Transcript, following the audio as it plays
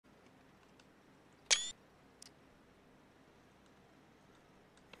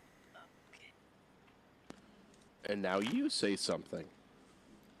And now you say something.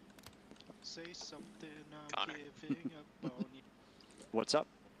 Say something, I'm Connor. giving up on you. What's up?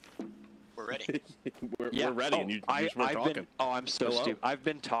 We're ready. we're ready, and you just weren't talking. I'm so Hello? stupid. I've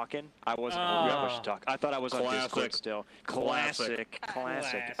been talking. I wasn't supposed to talk. I thought I was on Discord still. Classic.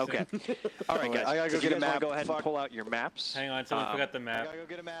 Okay. All right, guys. I gotta go get a map. Go ahead and pull out your maps. Hang on, someone forgot the map. I gotta go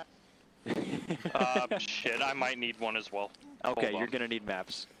get a map. Shit, I might need one as well. Okay, you're gonna need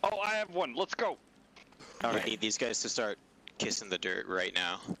maps. Oh, I have one. Let's go. All right. We need these guys to start kissing the dirt right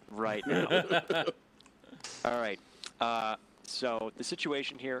now. Right now. All right. So the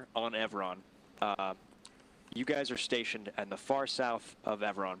situation here on Evron, you guys are stationed in the far south of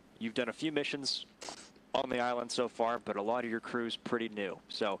Evron. You've done a few missions on the island so far, but a lot of your crew's pretty new.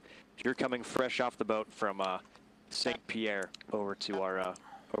 So you're coming fresh off the boat from St. Pierre over to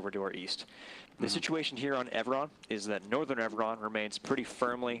our east. The situation here on Evron is that northern Evron remains pretty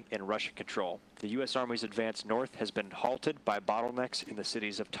firmly in Russian control. The U.S. Army's advance north has been halted by bottlenecks in the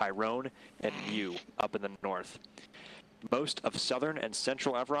cities of Tyrone and Meaux up in the north. Most of southern and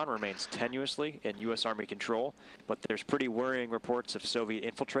central Evron remains tenuously in U.S. Army control, but there's pretty worrying reports of Soviet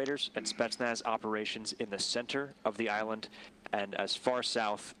infiltrators and Spetsnaz operations in the center of the island and as far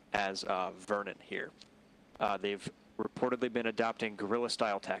south as Vernon here. They've reportedly been adopting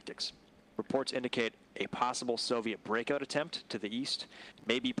guerrilla-style tactics. Reports indicate a possible Soviet breakout attempt to the east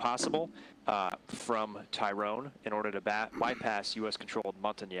may be possible from Tyrone in order to bypass U.S.-controlled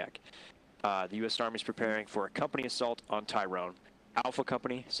Montignac. The U.S. Army is preparing for a company assault on Tyrone. Alpha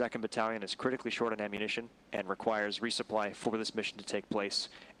Company, 2nd Battalion, is critically short on ammunition and requires resupply for this mission to take place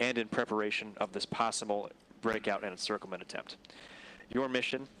and in preparation of this possible breakout and encirclement attempt. Your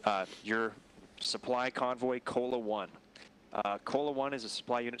mission, your supply convoy, Cola 1. Cola 1 is a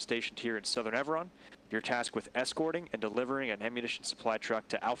supply unit stationed here in southern Evron. You're tasked with escorting and delivering an ammunition supply truck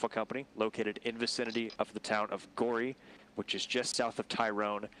to Alpha Company, located in vicinity of the town of Gory, which is just south of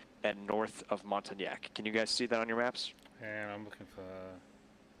Tyrone and north of Montignac. Can you guys see that on your maps? And I'm looking for...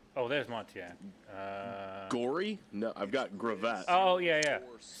 Oh, there's Montignac. Gory? No, I've got Gravette. Oh, yeah.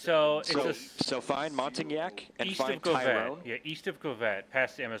 So it's so find Montignac and east find of Gravette. Tyrone. Yeah, east of Gravette,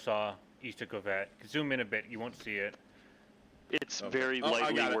 past the MSR, east of Gravette. Zoom in a bit, you won't see it. It's very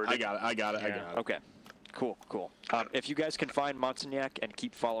lightly worded. I got it. Okay, cool. If you guys can find Montignac and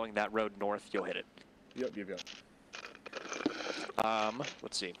keep following that road north, you'll hit it. Yep.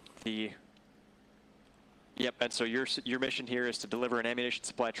 Let's see. Yep, and so your mission here is to deliver an ammunition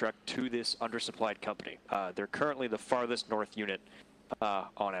supply truck to this undersupplied company. They're currently the farthest north unit on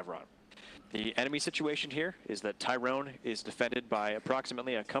Evron. The enemy situation here is that Tyrone is defended by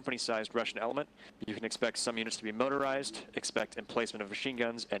approximately a company-sized Russian element. You can expect some units to be motorized, expect emplacement of machine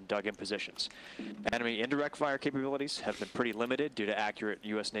guns, and dug-in positions. Enemy indirect fire capabilities have been pretty limited due to accurate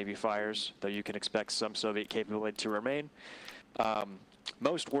U.S. Navy fires, though you can expect some Soviet capability to remain.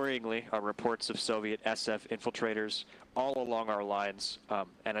 Most worryingly are reports of Soviet SF infiltrators all along our lines,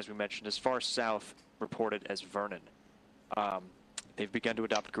 and as we mentioned, as far south reported as Vernon. They've begun to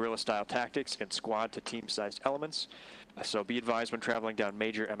adopt guerrilla-style tactics and squad-to-team-sized elements, so be advised when traveling down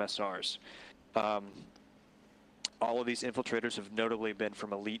major MSRs. All of these infiltrators have notably been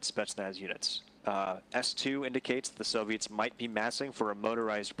from elite Spetsnaz units. S2 indicates that the Soviets might be massing for a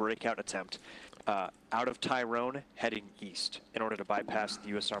motorized breakout attempt out of Tyrone heading east in order to bypass the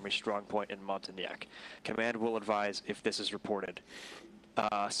U.S. Army strongpoint in Montignac. Command will advise if this is reported.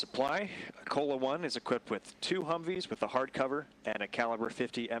 Supply, Cola 1 is equipped with 2 Humvees with a hardcover and a caliber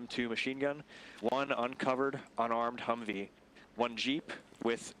 50 M2 machine gun, 1 uncovered, unarmed Humvee, 1 Jeep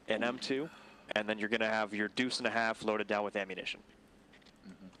with an M2, and then you're going to have your deuce and a half loaded down with ammunition.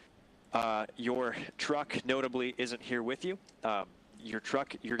 Your truck, notably, isn't here with you. Your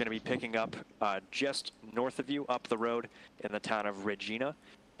truck, you're going to be picking up just north of you, up the road in the town of Regina.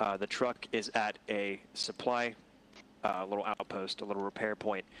 The truck is at a supply little outpost, a little repair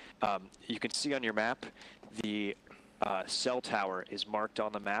point. You can see on your map, the cell tower is marked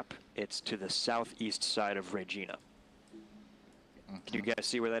on the map. It's to the southeast side of Regina. Can you guys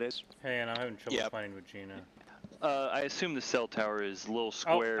see where that is? Hey, and I'm having trouble finding Regina. I assume the cell tower is a little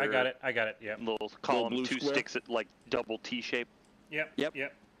square. Oh, I got it, yep. Little column, blue 2 square? sticks at like double T shape. Yep.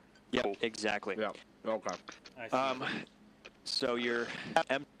 Cool. Exactly. Yeah. Okay. I see. So your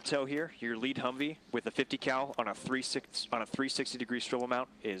MTO here, your lead Humvee with a 50 cal on a 360-degree swivel mount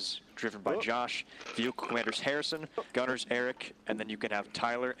is driven by Josh. Vehicle commanders Harrison, gunners Eric, and then you can have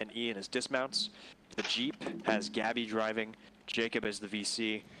Tyler and Ian as dismounts. The Jeep has Gabby driving, Jacob is the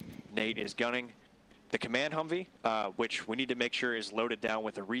VC, Nate is gunning. The command Humvee, which we need to make sure is loaded down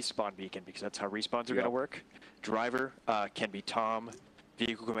with a respawn beacon because that's how respawns are going to work. Driver can be Tom,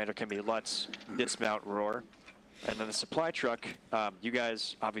 vehicle commander can be Lutz, dismount Roar. And then the supply truck, you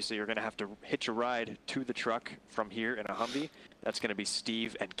guys obviously are going to have to hitch a ride to the truck from here in a Humvee. That's going to be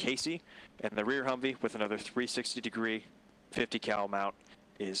Steve and Casey. And the rear Humvee with another 360-degree 50 cal mount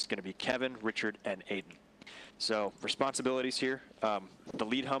is going to be Kevin, Richard, and Aiden. So responsibilities here, the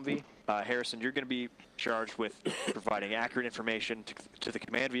lead Humvee, Harrison, you're going to be charged with providing accurate information to the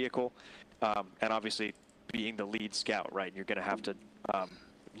command vehicle, and obviously being the lead scout, right? You're going to have to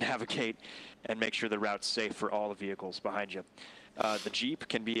navigate and make sure the route's safe for all the vehicles behind you. The Jeep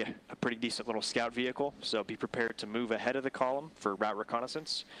can be a pretty decent little scout vehicle, so be prepared to move ahead of the column for route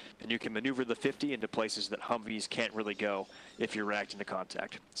reconnaissance, and you can maneuver the 50 into places that Humvees can't really go if you're reacting to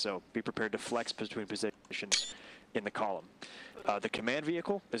contact. So be prepared to flex between positions in the column. The command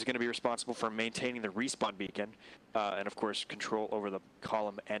vehicle is going to be responsible for maintaining the respawn beacon, and of course control over the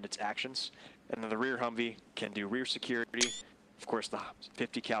column and its actions. And then the rear Humvee can do rear security. Of course, the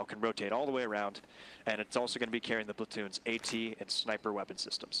 50 cal can rotate all the way around, and it's also going to be carrying the platoon's AT and sniper weapon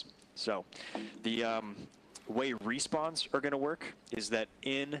systems. So the way respawns are going to work is that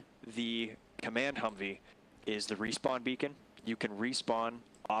in the command Humvee is the respawn beacon. You can respawn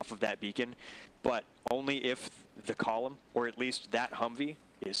off of that beacon, but only if the column, or at least that Humvee,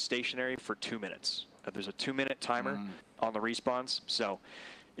 is stationary for 2 minutes. There's a 2-minute timer on the respawns, so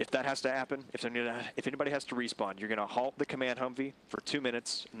if that has to happen, if anybody has to respawn, you're going to halt the command Humvee for 2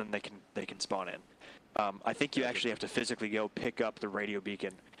 minutes, and then they can spawn in. I think you actually have to physically go pick up the radio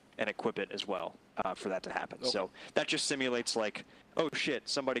beacon and equip it as well for that to happen. Okay. So that just simulates like, oh shit,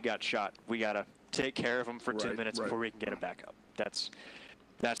 somebody got shot. We got to take care of them for 2 minutes before we can get it back up. That's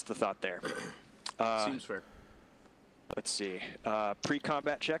the thought there. Seems fair. Let's see.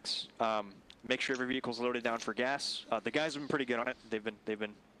 Pre-combat checks. Make sure every vehicle's loaded down for gas. The guys have been pretty good on it. They've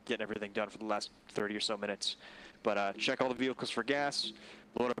been getting everything done for the last 30 or so minutes. But check all the vehicles for gas.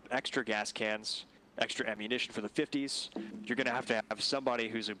 Load up extra gas cans, extra ammunition for the 50s. You're going to have somebody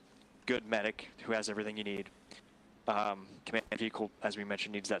who's a good medic who has everything you need. Command vehicle, as we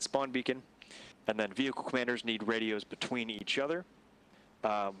mentioned, needs that spawn beacon. And then vehicle commanders need radios between each other.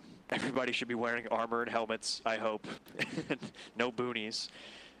 Everybody should be wearing armor and helmets, I hope. No boonies.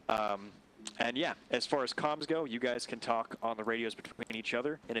 And yeah, as far as comms go, you guys can talk on the radios between each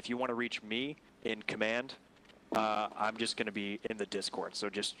other. And if you want to reach me in command, I'm just going to be in the Discord. So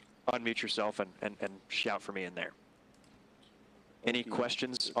just unmute yourself and shout for me in there. Any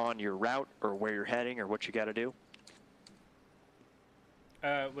questions on your route or where you're heading or what you got to do?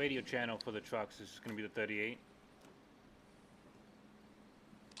 Radio channel for the trucks is going to be the 38.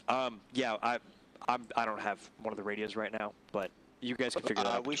 Yeah, I don't have one of the radios right now, but you guys can figure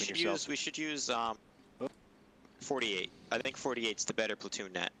that out between yourselves. We should use 48. I think 48's the better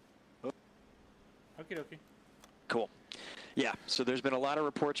platoon net. Okie dokie. Cool. Yeah, so there's been a lot of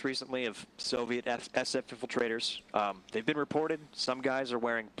reports recently of Soviet SF infiltrators. They've been reported. Some guys are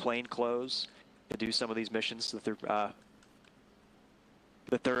wearing plain clothes to do some of these missions that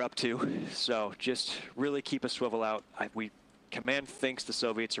they're up to. So just really keep a swivel out. Command thinks the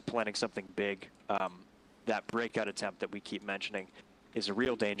Soviets are planning something big. That breakout attempt that we keep mentioning is a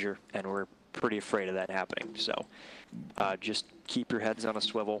real danger, and we're pretty afraid of that happening. So just keep your heads on a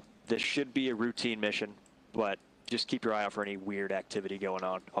swivel. This should be a routine mission, but just keep your eye out for any weird activity going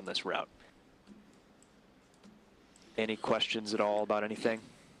on this route. Any questions at all about anything?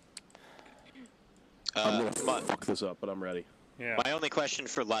 I'm going to fuck this up, but I'm ready. Yeah. My only question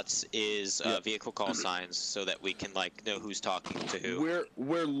for Lutz is vehicle call signs so that we can like know who's talking to who.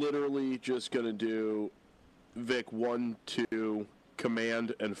 We're literally just gonna do Vic 1, 2,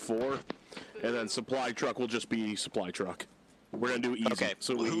 command, and 4, and then supply truck will just be supply truck. We're gonna do easy,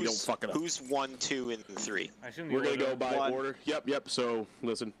 so we don't fuck it up. Who's 1, 2, and 3? I assume We're gonna go by order. Yep. So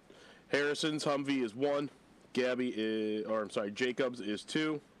listen, Harrison's Humvee is 1, Jacob's is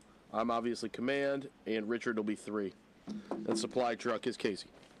 2. I'm obviously command, and Richard will be 3. And supply truck is Casey.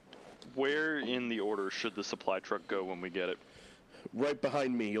 Where in the order should the supply truck go when we get it? Right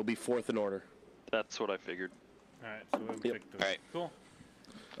behind me. You'll be 4th in order. That's what I figured. Alright, so we'll pick those. Alright. Cool.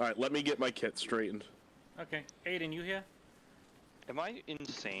 Alright, let me get my kit straightened. Okay. Aiden, you here? Am I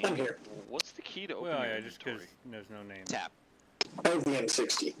insane? I'm here. What's the key to open Well, your yeah, just because inventory? there's no name. Tap. I have the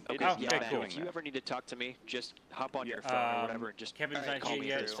M60. Okay, Oh, yeah, okay, man, cool. if you ever need to talk to me, just hop on your phone or whatever and just Kevin's not call here me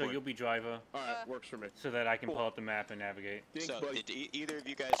yet, through so Discord. you'll be driver, Alright, works for me. so that I can pull out the map and navigate. Thanks, So, buddy. did either of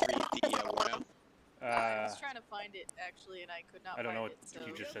you guys read the warnout? I was trying to find it actually, and I could not I don't find know what it. So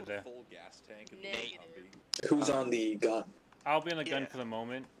you just said there. Full gas tank and negative. Who's on the gun? I'll be on the gun Yeah. for the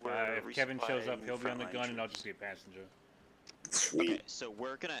moment. We're If Kevin shows up, resupplying he'll be on the from gun, and I'll troops. just be a passenger. Sweet. Okay, so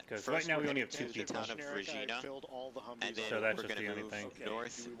we're gonna. Because First right now we're we only gonna have two do the people. town of Generic, I Regina, filled all the Humvees and then So that's we're just the gonna only move thing.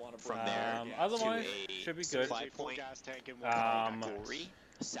 north Do we wanna from bring there Otherwise, to a should be good. supply Full point. gas tank and we'll Quarry,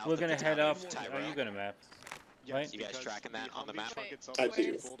 south We're of gonna the head town up. of Are Tyrone. you gonna map? right? You guys tracking that on the map? I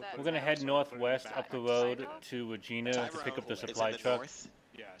do. We're gonna head northwest up the road to Regina to pick up the supply truck. North.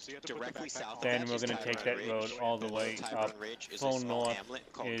 Yeah, so you have to Directly put the backpack south on. of Then that we're is gonna take Tyrone that road Ridge. all the Below way Tyrone up. Ridge is a Full small north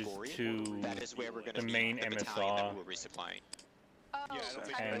hamlet called is Gory. to That is where we're gonna the meet main the battalion that MSR. we were resupplying. Oh,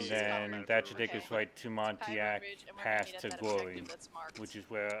 And then that should take us right to Montignac, past to Glory, which is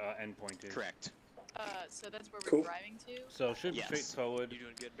where our endpoint is. Correct. So that's where we're Cool. driving to? So it should be Yes. straightforward. You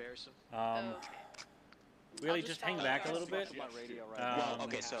doing good, Barrison? Okay. Really I'll just just hang follow back a you. little bit. Well,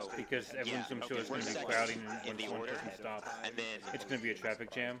 okay, so Because everyone's, I'm sure, is we're going to be second crowding in the when one order, person stops. and then It's going to be a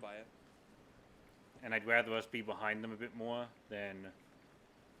traffic jam, and I'd rather us be behind them a bit more than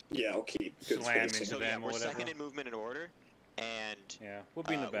Yeah, I'll keep good Slam spacing. into so yeah, them or we're whatever. second in movement and order, and yeah. We'll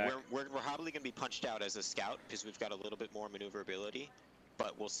be in the back. we're probably going to be punched out as a scout because we've got a little bit more maneuverability,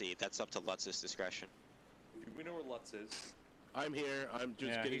 but we'll see. That's up to Lutz's discretion. We know where Lutz is. I'm here. I'm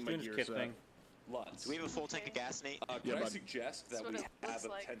just Yeah, getting he's my doing his gear kit set. thing. Lutz. Do we have a full tank of gas, Nate? Can Yeah, I bud. suggest that That's we what it have looks a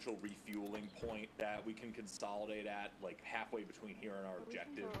like. potential refueling point that we can consolidate at, like halfway between here and our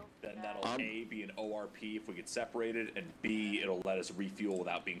objective? Then that'll A, be an ORP if we get separated, and B, it'll let us refuel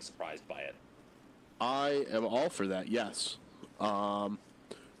without being surprised by it. I am all for that. Yes.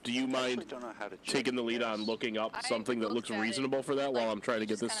 Do you mind don't know how to taking the lead on looking up I something that looks looked at it, reasonable for that while like, I'm trying to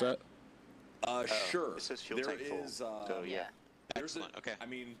get just this kinda- set? Sure. It says fuel There tank full, is, so yeah. There's a, Excellent, okay. I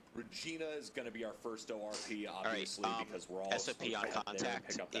mean, Regina is going to be our first ORP, obviously, because we're all SOP supposed on to head there and contact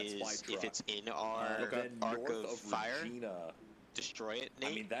pick up that is supply if truck. it's in our Then arc north of fire, Regina, destroy it,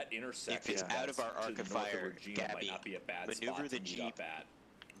 Nate. I mean, that intersection if it's out of our to arc the of north fire, Regina Gabby, might not be a bad maneuver spot the to meet Jeep up at.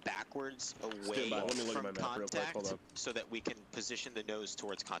 backwards Stand away by. Let me look at from my map real quick. Hold contact on. so that we can position the nose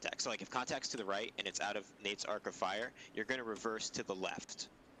towards contact. So like if contact's to the right and it's out of Nate's arc of fire, you're going to reverse to the left.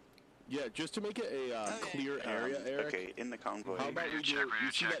 Yeah, just to make it a clear area, Eric. Okay, in the convoy, How about we do?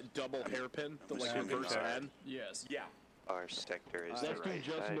 You see that double hairpin, the like assuming reverse our- N? Yes. Yeah. our sector is the right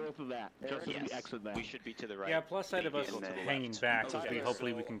side. of that. Just Yes. as we exit that. We should be to the right. Yeah, plus side of us And then hanging left. back, Okay,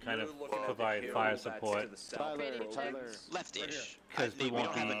 hopefully we so can kind you're of looking at the provide hill fire that's to support. the south of Tyler. Left-ish. Because we Nate, won't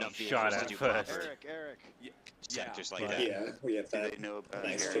don't have be enough shot vehicles to at do first. proper Eric. sectors like Right. that. Yeah, we have Do that. they know about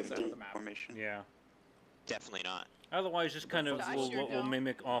Nice area 50. formation? Yeah. Definitely not. Otherwise, just kind of Josh, we'll you're we'll go.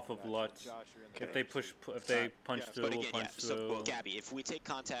 mimic off of Lutz. Josh, you're in the If they push, if they punch through, But we'll again, yeah. punch So, through. Gabby, if we take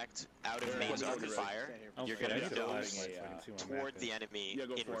contact out of Yeah, Nate's go arc for of it. fire, Oh, you're fuck, going I to got go flashlights so I can see my toward map. the enemy Yeah,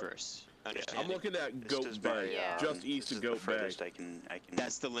 go in for it. reverse. I'm Understand? looking at This Goat is Bay, my, Yeah. just this east is of the Goat Bay. furthest I can.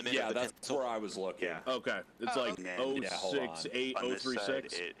 That's the limit Yeah, of the that's pencil. where I was looking. Yeah. Okay, it's Oh, like okay. Yeah, hold on. 068036, On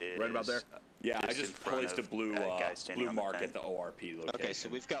this side, right about there. Yeah, I Just in just front placed a of blue that guy standing blue on the mark tank. at the ORP location. Okay, so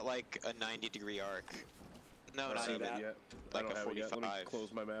we've got like a 90-degree arc. No, I not don't even. have it yet. I Like don't a have it yet. Let me 45.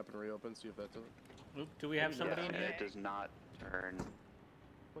 close my map and reopen, see if that's it. Oop, do we have somebody Yeah, in and here? it does not turn.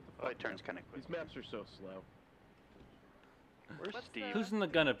 What the Oh, fuck? it turns kind of quick. These maps are so slow. Where's What's Steve? Who's in the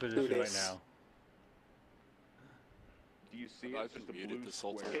gunner position right is? now? Do you see I've it? Just a been blue muted this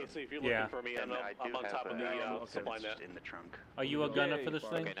whole square. time. Okay, so if you're Yeah. looking for me, And I do I'm on have top of the okay. supply net. in the trunk. Are you a gunner for this Yay,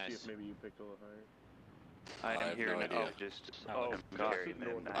 thing? Okay, nice. See if maybe you picked a little higher. I I am have here no now. idea. Just Oh, I'm God. carrying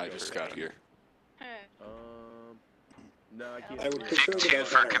them. I just got here. No, I can't. I would see it. prefer to go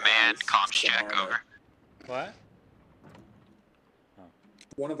for command, comms check, over. What?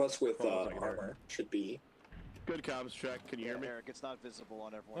 One of us with Hold on a second, armor should be. Good comms check. Can you hear me? Eric, it's not visible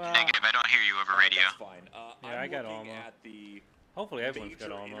on everyone. Well, I don't hear you over radio. That's fine. Yeah, I'm I got looking armor. at the hopefully everyone's major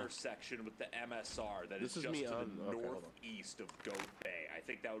got armor. intersection with the MSR that This is is just me to on- the okay, hold on. northeast of Goat Bay. I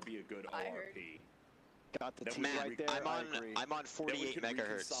think that would be a good I heard. ORP. Got the Then T we Matt, right there. I'm I on agree. I'm on Then we 48 could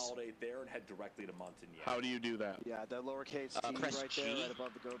megahertz. reconsolidate there and head directly to Montignac. How do you do that? Yeah, the lowercase T press right G. there, right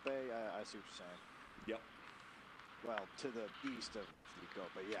above the Goat Bay. I see what you're saying. Yep. Well, to the east of the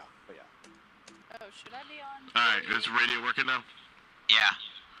Goat Bay. Yeah, but yeah. Oh, should I be on? Alright, is radio working now? Yeah.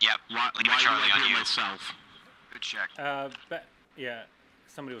 Yep. Why do I hear myself? Good check. Yeah,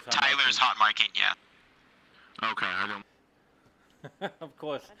 somebody was hot hot micing, yeah. Okay, I don't. mic. Of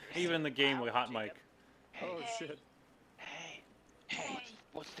course, even in the game we're hot mic. Oh Hey. shit. Hey.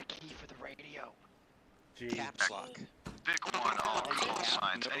 What's the key for the radio? Gee. Caps lock. Big one on Okay. call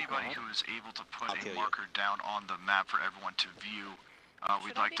signs. No Anybody problem. who is able to I'll put kill a you. marker down on the map for everyone to view, we'd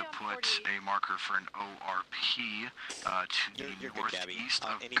Should I like be to on put 40? a marker for an ORP to You're the good, Gabby. northeast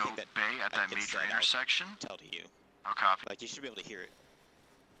of Anything Goat that Bay at I that can major set, I'll intersection. Tell to you. I'll copy. Like you should be able to hear it.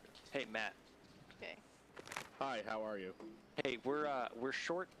 Hey, Matt. Okay. Hi, how are you? Hey, we're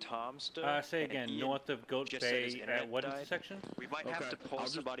short Tom still. Say and again, Ian north of Goat just said his Bay internet at what died. intersection? We might have to pull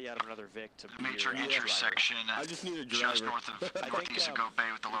somebody out of another Vic to be Major your intersection. I just need a Just driver. north of northeast of Goat Bay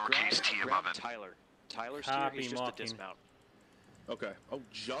with the lowercase T above it. Tyler. Tyler's here. Copy, He's just marking. a dismount. Okay. Oh,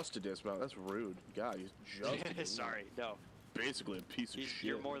 just a dismount. That's rude. God, he's just. A Sorry, no. Basically a piece of shit.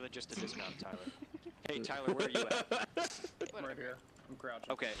 You're more than just a dismount, Tyler. Hey, Tyler, where are you at? Right here. I'm crouching.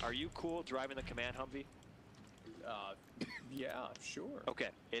 Okay, are you cool driving the command Humvee? Yeah, sure. Okay,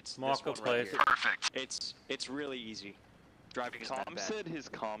 it's Marco this one right place. here. Perfect. It's really easy. Driving is not Tom bad. said his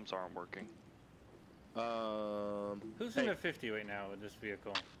comms aren't working. Who's in the 50 right now with this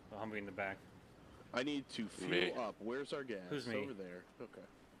vehicle? The Humvee in the back. I need to fuel Me. up. Where's our gas? Who's me? Over there. Okay.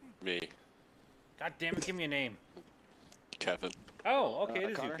 Me. God damn it, give me a name. Kevin. Oh, okay, it is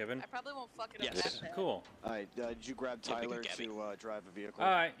you, Connor? Kevin. I probably won't fuck it up Yes. that bad. Cool. Alright, did you grab Tyler to drive a vehicle?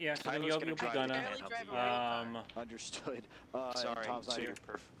 Alright, yeah, so then Tyler's you'll gonna be drive gonna. the Barely drive a real car. Understood. Sorry, and Tom's not so here. you're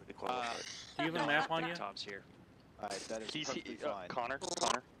perfectly qualified. Do you have a map on you? Tom's here. Alright, that is perfectly fine. Connor?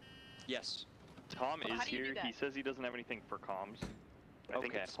 Yes. Tom Well, is how do you do here. that? He says he doesn't have anything for comms. I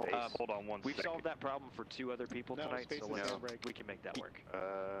think Okay, it's space. Hold on one We've second. solved that problem for 2 other people No, tonight, space so is let's- handbrake. we can make that work.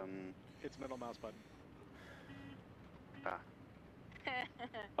 It's middle mouse button.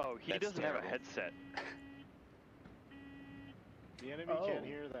 Oh, he That's doesn't have a terrible. headset. The enemy can't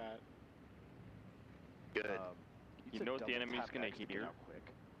hear that. Good. You know what the enemy's gonna hear?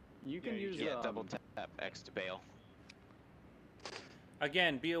 You can use double tap X to bail.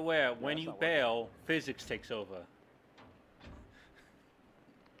 Again, be aware, when that's you not working. bail, physics takes over.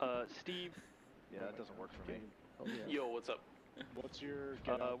 Steve. Yeah, that doesn't work for me. Yo, what's up? What's your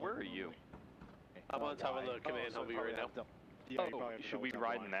Where are you? I'm on top of the command Humvee right now. Oh, should we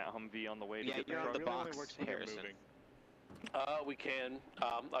ride in that Humvee on the way to Yeah, the you're on truck? the box, Harrison. We can.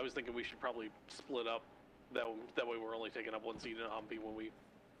 I was thinking we should probably split up. That way we're only taking up one seat in a Humvee when we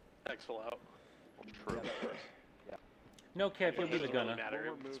exfil out. True. No, Kev, you'll be the Doesn't really gunner. matter.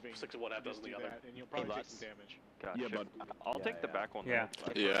 When we're moving, Six of one half dozen the other. and you'll probably take some damage. Gotcha. Yeah, bud. I'll take the back one. Yeah.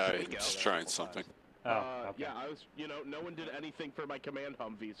 Yeah, he's trying something. Oh, okay. Yeah, I was, no one did anything for my command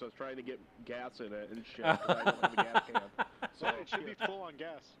Humvee, so I was trying to get gas in it and shit, 'cause I don't have a gas can. So it should be full on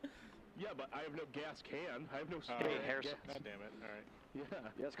gas. Yeah, but I have no gas can. I have no spare Hey, Harrison. gas. God damn it. All right. Yeah.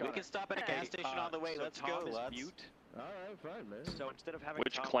 Yes, We can stop at a gas station on the way. So Let's Tom go, is lads. mute. All right, fine, man. So instead of having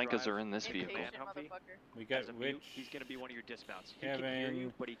Which Tom clankers drive are in this vehicle? command Impatient Humvee, motherfucker. We got as a mute, which? he's going to be one of your dismounts. He can hear Kevin.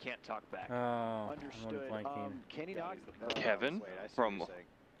 you, but he can't talk back. Oh, I'm Understood. blanking. Can he not? Kevin wait, I see what from you're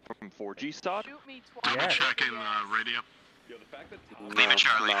saying. 4G Stod? Shoot me twice. Yeah. Checking radio. Yo, the fact that Tom Leave it,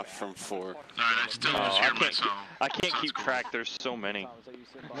 Charlie. Not from 4. Alright, I still Oh, just I hear can't myself. I can't Sounds keep cool. track. There's so many. Tom, is that you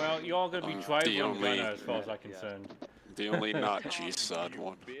sitting by Well, me? you're all going to be the driver and only- gunner as far as I'm concerned. The only not G-Sod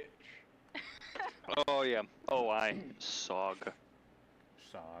one. Oh yeah. Oh, I sog.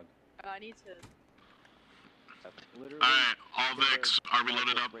 Sog. I need to. Literally, Alright, all Vics, are we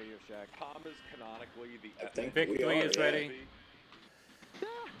loaded up? Radio Shack. Tom is canonically the I think Vic we 3 are, is yeah. ready.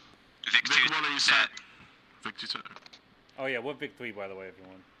 Vic 1, are you set? Vic 2 set. Oh yeah, we're Vic 3 by the way,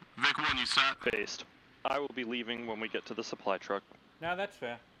 everyone. Vic 1, you set? Based. I will be leaving when we get to the supply truck. Now that's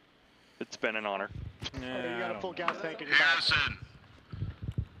fair. It's been an honor. Nah, You I got a don't full know. gas tank in your back. Harrison!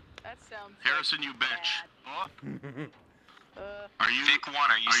 That sounds. Harrison, you bitch. bad. Are you Vic 1,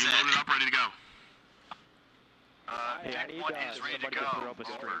 are you loaded up, ready to go? Hey, I Vic need 1 is ready to somebody go. to throw up a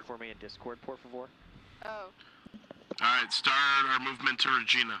stream Over. for me in Discord, por favor. Oh. Alright, start our movement to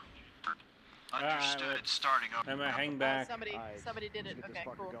Regina. Understood, it's starting up. I'm gonna hang back. Somebody did it. Get this Okay,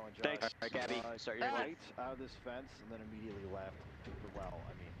 fucker cool. going, Josh. Thanks. Alright, Gabby, start your right out of this fence and then immediately left. Well,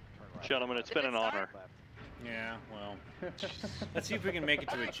 I mean, turn right. Gentlemen, it's been an honor. Left. Yeah, well. Let's see if we can make it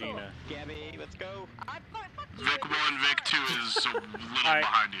to Regina. Gabby, let's go. Vic 1, Vic 2 is a little Alright.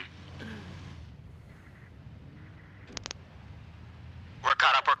 behind you. We're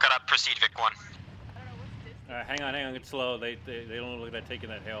caught up. Proceed, Vic 1. Hang on, it's slow. They don't look like they're taking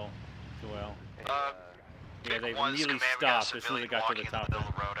that hill too well. Yeah, they immediately stopped as soon as they got to the top. the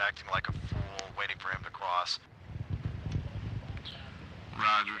road, acting like a fool, waiting for him to cross.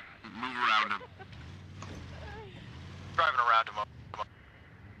 Roger. Move around him. Driving around him.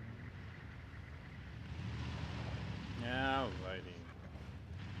 Alrighty.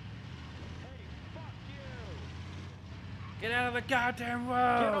 Get out of the goddamn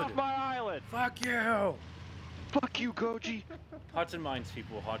road! Get off my island! Fuck you! Fuck you, Goji! Hearts and minds,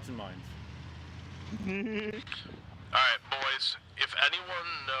 people. Hearts and minds. Alright, boys. If anyone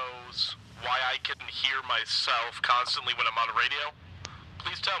knows why I can hear myself constantly when I'm on the radio,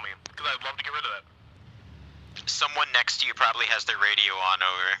 please tell me, because I'd love to get rid of that. Someone next to you probably has their radio on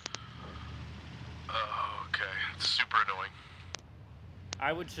over. Oh, okay. It's super annoying.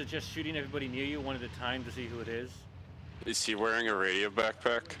 I would suggest shooting everybody near you one at a time to see who it is. Is he wearing a radio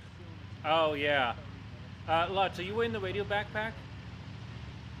backpack? Oh, yeah. Lutz, are you wearing the radio backpack?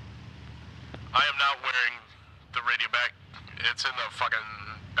 I am not wearing the radio back. It's in the fucking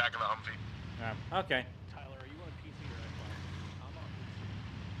back of the Humvee. Okay. Tyler, are you on PC or Xbox? I'm on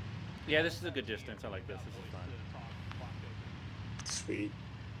PC. Yeah, this is a good distance. I like this. This is fun. Sweet.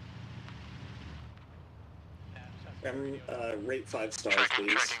 Rate 5 stars,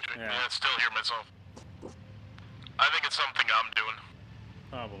 please. Yeah, still hear myself. I think it's something I'm doing.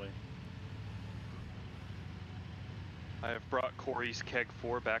 Probably. I have brought Corey's Keg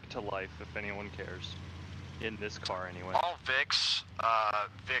 4 back to life, if anyone cares. In this car, anyway. All Vics,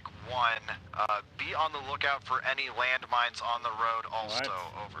 Vic 1, be on the lookout for any landmines on the road also,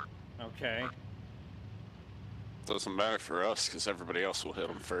 over. Okay. Doesn't matter for us, because everybody else will hit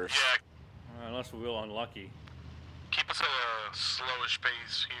them first. Yeah. Unless we're real unlucky. Keep us at a slowish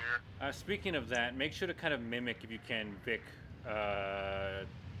pace here. Speaking of that, make sure to kind of mimic, if you can, Vic,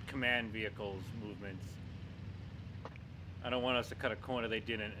 command vehicles' movements. I don't want us to cut a corner they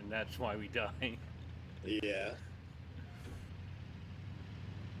didn't, and that's why we die. Yeah.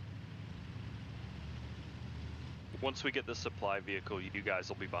 Once we get the supply vehicle, you guys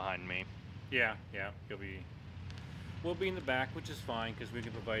will be behind me. Yeah, we'll be in the back, which is fine, because we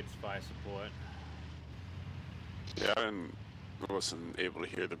can provide spy support. Yeah, I wasn't able to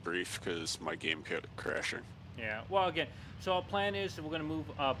hear the brief because my game kept crashing. Yeah, well, again, so our plan is that we're going to move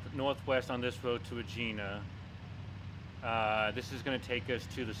up northwest on this road to Regina. This is going to take us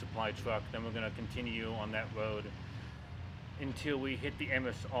to the supply truck, then we're going to continue on that road until we hit the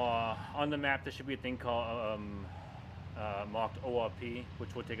MSR. On the map, there should be a thing called marked ORP,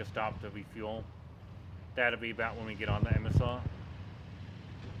 which will take a stop to refuel. That'll be about when we get on the MSR.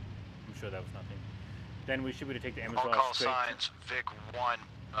 I'm sure that was nothing. Then we should be able to take the MSR All call straight. signs, Vic 1,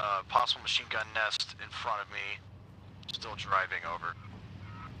 possible machine gun nest in front of me, still driving over.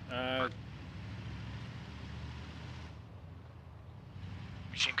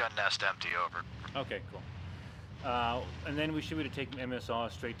 Machine gun nest empty, over. Okay, cool. And then we should be able to take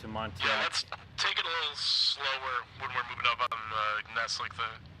MSR straight to Montignac. Yeah, let's take it a little slower when we're moving up on the nest like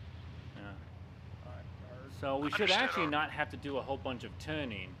that. Yeah. So we should actually not have to do a whole bunch of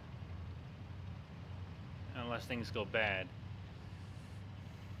turning. Unless things go bad.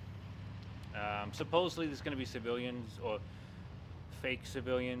 Supposedly there's going to be civilians or fake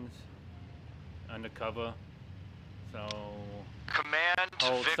civilians undercover. So... Command,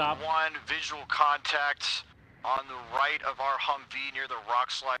 Vic stop. 1, visual contact on the right of our Humvee near the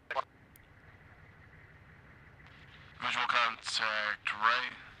rock slide. Visual contact,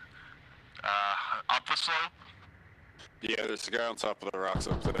 right? Up the slope? Yeah, there's a guy on top of the rocks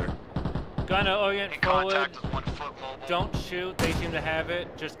up there. Gonna orient forward. Contact with 1 foot mobile. Don't shoot. They seem to have it.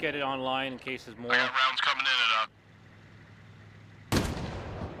 Just get it online in case there's more. I got rounds coming in and up.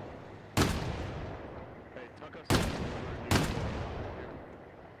 Hey, tuck us in.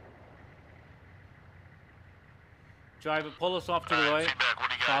 Driver, pull us off to the right. Feedback, what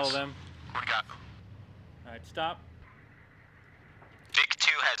do you guys? Follow them. What do you got? Alright, stop. Vic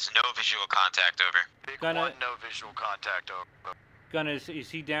 2 has no visual contact, over. Vic Gunna- 1, no visual contact, over. Gunner, is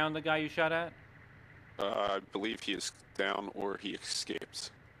he down, the guy you shot at? I believe he is down or he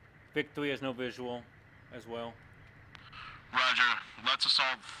escapes. Vic 3 has no visual as well. Roger. Let's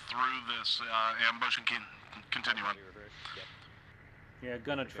assault through this ambush and continue on. Yeah,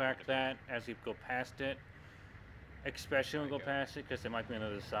 gonna track that as we go past it. Especially when we go past it, because there might be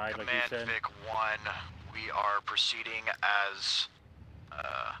another side, like you Command, said. Vic 1, we are proceeding as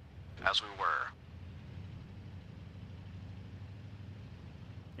we were.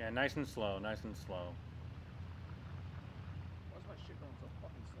 Yeah, nice and slow, nice and slow. Why's my shit going so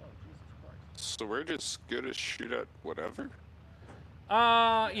fucking slow? Jesus Christ. So we're just good as shoot at whatever?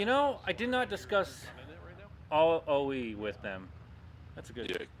 You know, I did not discuss all OE with them. That's a good...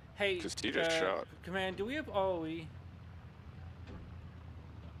 Yeah, hey, because he just shot. Command, do we have OE?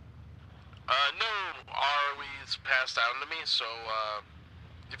 No ROEs passed down to me, so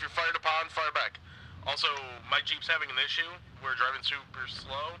if you're fired upon, fire back. Also, my Jeep's having an issue. We're driving super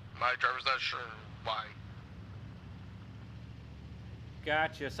slow. My driver's not sure why.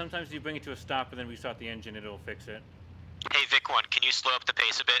 Gotcha. Sometimes you bring it to a stop and then restart the engine, it'll fix it. Hey, Vic 1, can you slow up the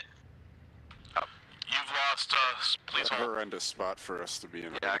pace a bit? You've lost us. Please It's a hold. horrendous spot for us to be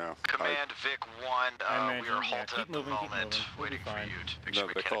in Yeah, right now. Command, Vic 1, we are halted keep moving, at the keep moment, moving. We'll be waiting for fine. you to fix your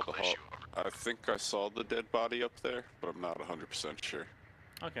No, they called mechanical the halt. issue. I think I saw the dead body up there, but I'm not 100% sure.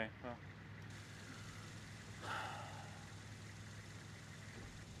 Okay, well.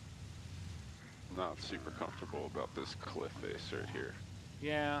 not super comfortable about this cliff face right here.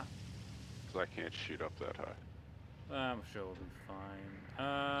 Yeah. Because I can't shoot up that high. I'm sure we'll be fine. Turn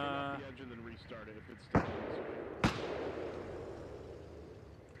off the engine and restart it if it's still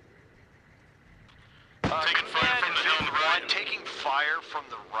Taking fire from the hill on the right. Taking fire from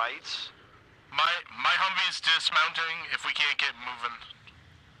the right. My Humvee's dismounting if we can't get moving.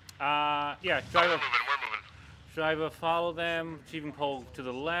 Yeah, Oh, driver. we're moving. Driver, follow them. Achieving pole to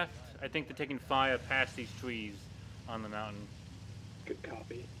the left. I think they're taking fire past these trees on the mountain. Good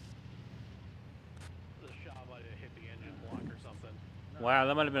copy. The shot might have hit the engine block or something. Wow,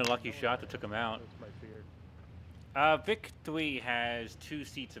 that might have been a lucky shot that took him out. Vic 3 has 2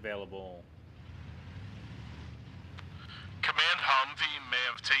 seats available. Command Humvee may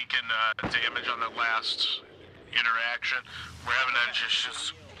have taken damage on the last interaction. We're having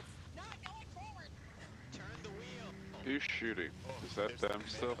issues. Who's shooting? Is that them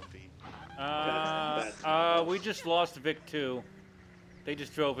still? We just lost Vic 2. They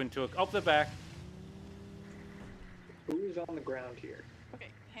just drove into it. Oh, they're back. Who's on the ground here?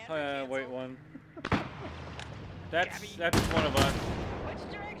 Okay, Wait one. That's one of us.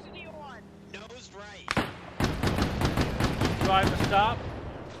 Which direction do you want? Nose right. Driver, stop.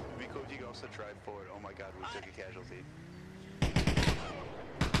 Rico, you can also drive forward. Oh my god, we took a casualty.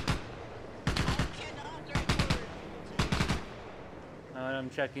 I'm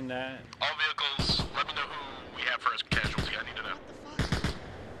checking that. All vehicles, let me know who we have for as casualty. I need to know.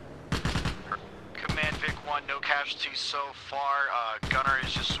 Command Vic 1, no casualties so far. Gunner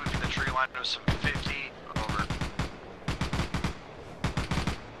is just sweeping the tree line with some 50. Over.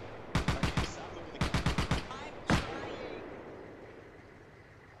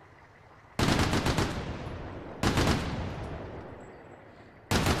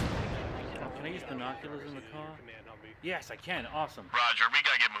 Can I use binoculars in the car? Yes, I can. Awesome. Roger, we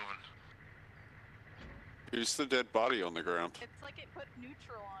gotta get moving. Who's the dead body on the ground? It's like it put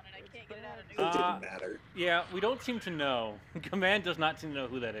neutral on it. I can't get it out of It neutral. didn't matter. Yeah, we don't seem to know. Command does not seem to know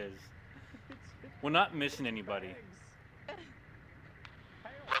who that is. We're not missing anybody.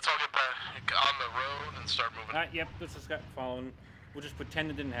 Let's all get back on the road and start moving. Yep, this has got following. We'll just pretend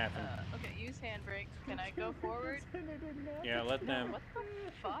it didn't happen. Okay, use handbrake. Can I go forward? Yeah, let them. What the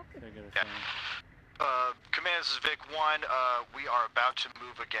fuck? They're gonna Yeah. Command, this is Vic 1. We are about to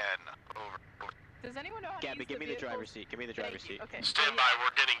move again. Over. Does anyone know how to Gabby, use give the me the vehicle? driver's seat. Give me the driver's seat. Okay. Stand by,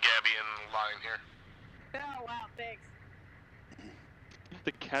 we're getting Gabby in line here. Oh, wow, thanks.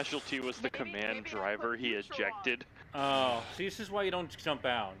 The casualty was the command driver. He ejected. Oh, see, this is why you don't jump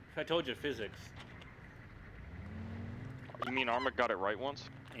out. I told you physics. You mean Arma got it right once?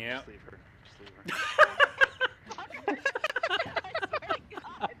 Yeah. Just leave her. Just leave her.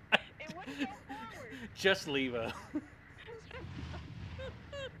 Just leave her.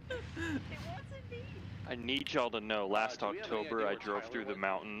 I need y'all to know, last October I drove through the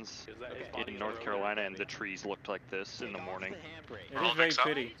mountains in North Carolina and the trees looked like this in the morning. It is very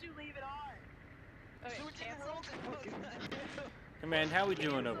pretty. Okay, cancel. Command, how we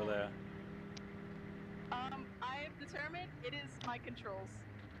doing over there? I have determined it is my controls.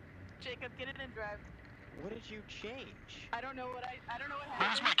 Jacob, get it and drive. What did you change? I don't know what happened.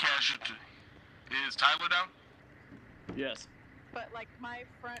 Where's my casualty? Is Tyler down? Yes. But like my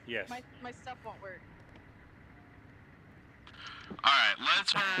front, Yes. my stuff won't work. Alright,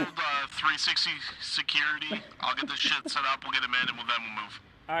 let's hold 360 security. I'll get this shit set up, we'll get him in, and then we'll move.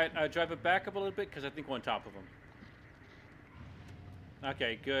 Alright, drive it back up a little bit, because I think we're on top of them.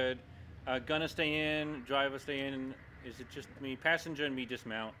 Okay, good. Gunner stay in, driver stay in. Is it just me? Passenger and me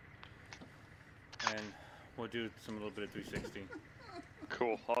dismount. And we'll do a little bit of 360.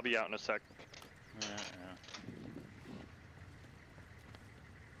 Cool, I'll be out in a sec.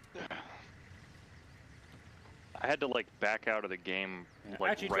 I had to like back out of the game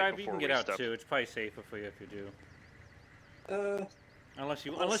like Actually, right driver, you before can get we out stepped. too. It's probably safer for you if you do. Unless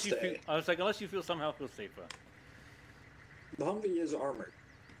you I'll feel, stay. I was like, unless you feel somehow feel safer. The Humvee is armored.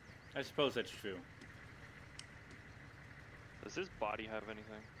 I suppose that's true. Does his body have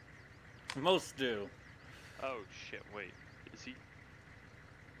anything? Most do. Oh shit! Wait, is he?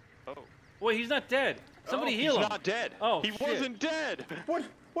 Oh. Wait, he's not dead. Somebody heal him. He's not dead. Oh, he shit. wasn't dead. What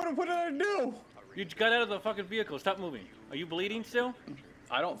did I do? You got out of the fucking vehicle. Stop moving. Are you bleeding still?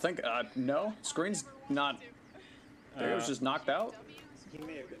 I don't think. No. Screen's not. It was just knocked out. He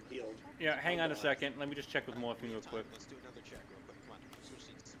may have been healed. Yeah, hang on a second. Let me just check with morphine real quick. Let's do another check real quick. Come on, switch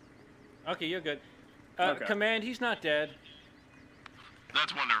seats. Okay, you're good. Okay. Command, he's not dead.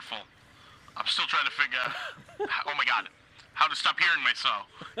 That's wonderful. I'm still trying to figure out, oh my god, how to stop hearing myself.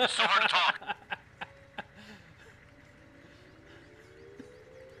 It's so hard to talk.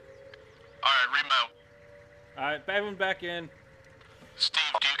 Alright, remount. Alright, everyone back in. Steve,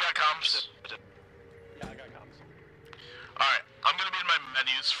 do you got comms? Yeah, I got comms. Alright, I'm gonna be in my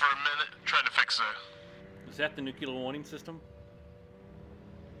menus for a minute, trying to fix it. Is that the nuclear warning system?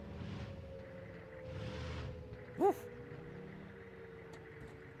 Woof.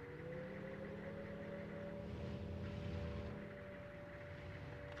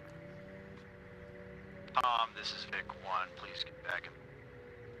 This is Vic 1. Please get back in.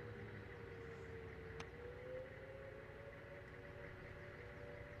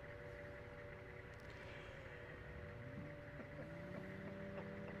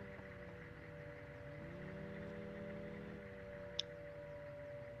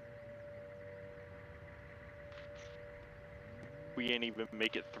 We ain't even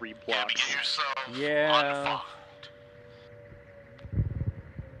make it 3 blocks. Get yourself Yeah. unfucked.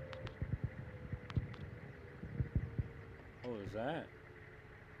 What was that?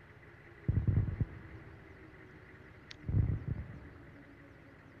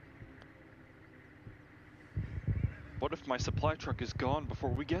 What if my supply truck is gone before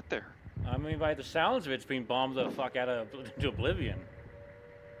we get there? I mean, by the sounds of it, it's being bombed the fuck out of into oblivion.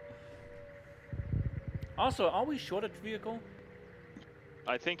 Also, are we short a vehicle?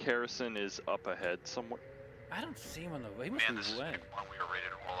 I think Harrison is up ahead somewhere. I don't see him on the way. He must Man, be this is away. Vic 1. We are ready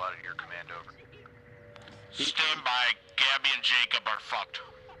to roll out of your command over. Stand by. Gabby and Jacob are fucked.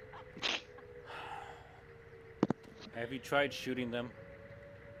 Have you tried shooting them?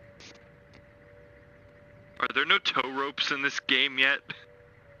 Are there no tow ropes in this game yet?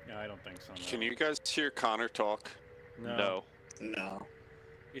 No, I don't think so. No. Can you guys hear Connor talk? No. No.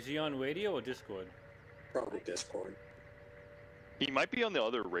 Is he on radio or Discord? Probably Discord. He might be on the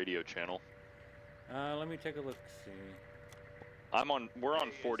other radio channel. Let me take a look. See. We're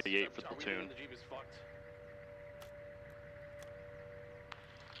on 48 for platoon. The Jeep is fucked.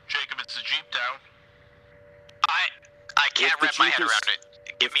 Jacob, it's the Jeep down. I can't wrap my head around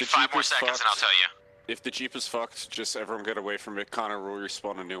it. Give me 5 more seconds and I'll tell you. If the Jeep is fucked, just everyone get away from it. Connor will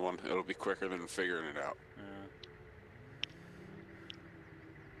respawn a new one. It'll be quicker than figuring it out.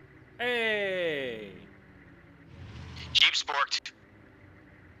 Hey! Jeep's borked.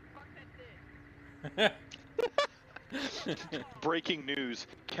 Breaking news.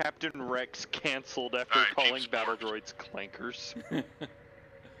 Captain Rex canceled after calling battle droids clankers.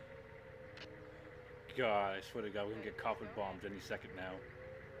 God, I swear to God, we can get carpet bombed any second now.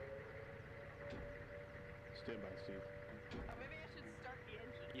 Stand by, Steve. Maybe I should start the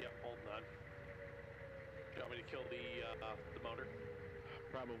engine. Yep, holding on. Do you want me to kill the motor?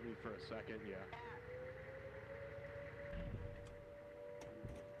 Probably for a second, yeah.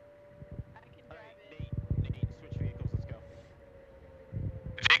 Nate, switch vehicles, let's go.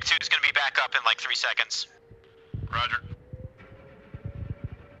 Vic 2 is going to be back up in like 3 seconds. Roger.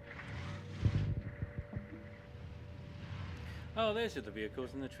 Oh, there's the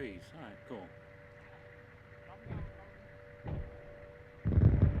vehicles in the trees. Alright, cool.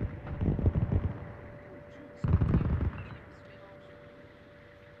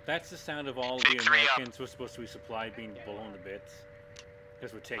 That's the sound of all the Americans who are supposed to be supplied being blown to bits.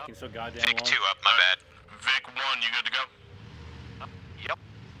 Because we're taking so goddamn long. Vic 2 up, my bad. Vic 1, you good to go? Yep.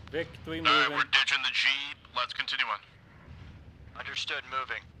 Vic 3 Alright, moving. we're ditching the Jeep. Let's continue on. Understood,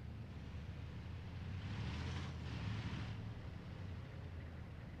 moving.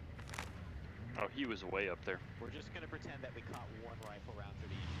 Oh, he was way up there. We're just gonna pretend that we caught 1 rifle round through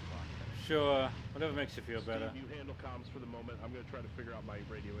the engine block. Sure, whatever makes you feel better. Steve, you handle comms for the moment. I'm going to try to figure out my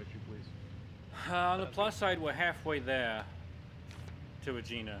radio issue, please. On the plus side, we're halfway there to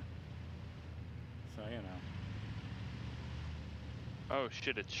Regina. So, you know. Oh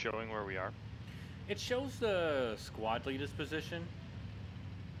shit, it's showing where we are. It shows the squad leader's position.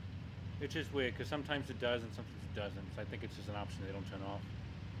 Which is weird, because sometimes it does and sometimes it doesn't. So I think it's just an option they don't turn off.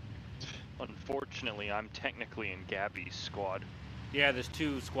 Unfortunately, I'm technically in Gabby's squad. Yeah, there's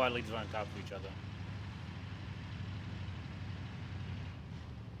 2 squad leaders on top of each other.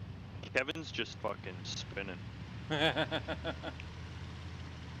 Kevin's just fucking spinning. Yeah,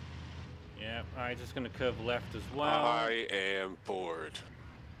 alright, just gonna curve left as well. I am bored.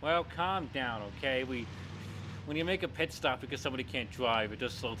 Well, calm down, okay? When you make a pit stop because somebody can't drive, it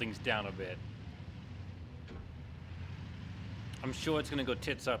does slow things down a bit. I'm sure it's gonna go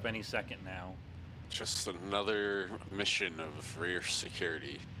tits up any second now. Just another mission of rear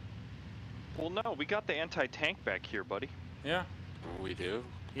security. Well, no, we got the anti-tank back here, buddy. Yeah. We do?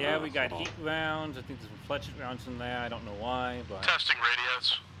 Yeah, we got heat rounds. I think there's some fletched rounds in there. I don't know why, but... Testing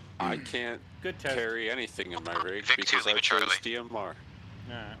radios. I can't carry anything in my rig Vic 2, because I leave it, chose Charlie. DMR.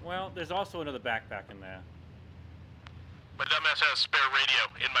 Alright, well, there's also another backpack in there. My dumbass has a spare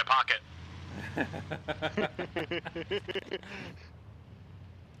radio in my pocket.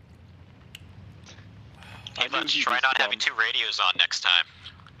 Hey, let's try not having 2 radios on next time.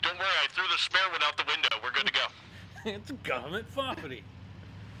 Don't worry, I threw the spare one out the window. We're good to go. It's government property.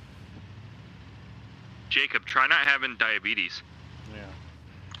 Jacob, try not having diabetes. Yeah.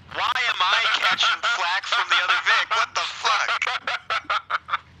 Why am I catching flack from the other Vic? What the fuck?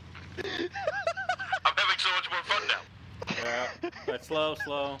 I'm having so much more fun now. Yeah. Right, slow.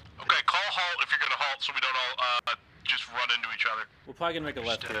 Okay, call halt if you're gonna halt, so we don't all just run into each other. We're probably gonna make a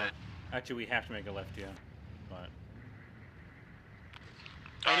left here. Actually, we have to make a left here. But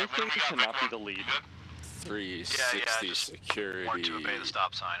anything cannot be the lead. 360 security. Mark to obey the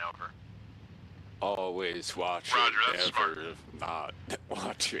stop sign, over. Always watching, never not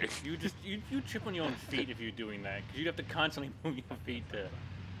watching. You trip on your own feet if you're doing that, because you'd have to constantly move your feet to.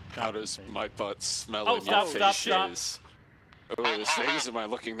 How does my butt smell Oh, in stop, your stop, faces? stop. Oh, this things, am I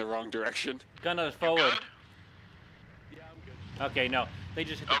looking the wrong direction? Gunner forward. Okay, no, they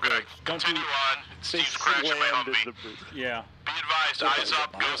just hit the bridge. Don't Continue on. Steve's crashing my Humvee. Yeah. Be advised, eyes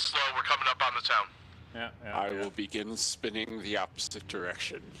up, go slow. We're coming up on the town. Yeah. I will begin spinning the opposite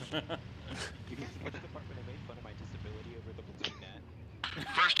direction. What's the part where they made fun of my disability over the balloon net?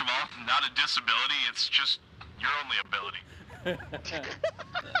 First of all, not a disability. It's just your only ability.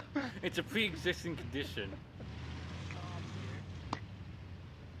 It's a pre-existing condition.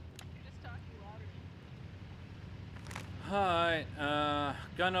 Alright,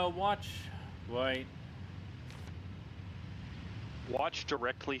 gonna watch. Right. Watch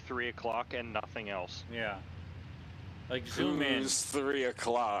directly 3 o'clock and nothing else. Yeah. Like zoom in. Who's 3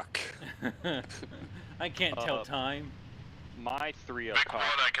 o'clock? I can't tell time. My 3 Vic o'clock.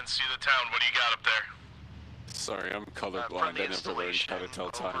 1, I can see the town. What do you got up there? Sorry, I'm From colorblind. the I never learned how to tell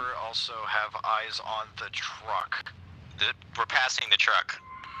time. over, also have eyes on the truck. We're passing the truck.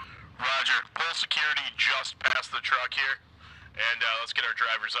 Roger. Pull security just past the truck here. And let's get our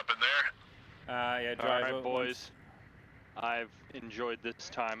drivers up in there. Yeah, driver. Alright, boys. I've enjoyed this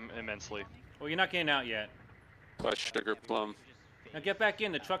time immensely. Well, you're not getting out yet. Clutch sugar plum. Now get back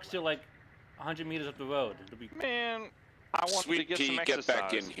in. The truck's still like 100 meters up the road. It'll be... Man, I want Sweet to get pea, some get exercise.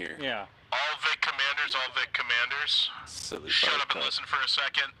 back in here. Yeah. All Vic commanders. Silly Shut up and buttercup. listen for a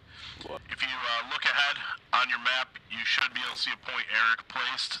second. What? If you look ahead on your map, you should be able to see a point Eric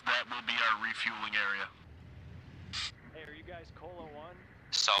placed. That will be our refueling area. Hey, are you guys Cola 1?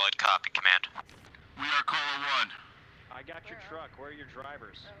 Solid copy, command. We are Cola 1. I got your truck. Where are your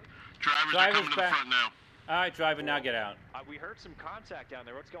drivers? Drivers are Driver's coming to the back. front now. Alright, driver, now get out. We heard some contact down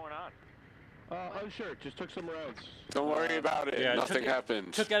there. What's going on? Unsure. Just took some rounds. Don't worry about it. Yeah, Nothing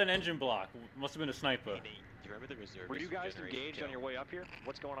happened. Took out an engine block. Must have been a sniper. Do you remember the reserve? Were you guys engaged on your way up here?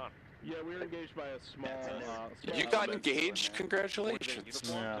 What's going on? Yeah, we were engaged by a small. You got engaged? Congratulations.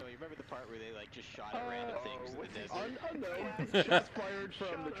 Yeah. You remember the part where they like just shot at random things in the desert? Unknown. Shots fired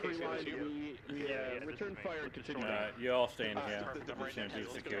from the tree line. We returned fire and continued. You're all staying here. We're just gonna do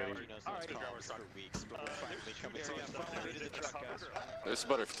security. There's a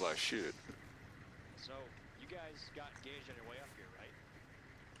butterfly. Shoot it. So, you guys got engaged on your way up here, right?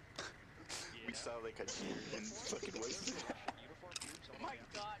 We saw like a deer and fucking wasted. Oh my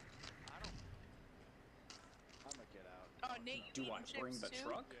god. I'm gonna get out. Oh, Nate, you Do I eating bring chips the too?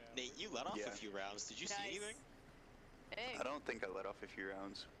 truck? Nate, you let off Yeah. a few rounds. Did you see anything? Hey. I don't think I let off a few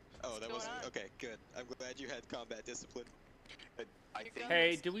rounds. Oh, that going wasn't on? okay. Good. I'm glad you had combat discipline. I think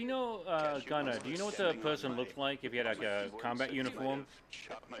Hey, do we know, Gunner, do you know what the person looked like if he had like a combat uniform?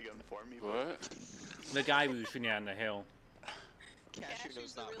 shot my gun for me. What? The guy we were shooting at on the hill. Cashew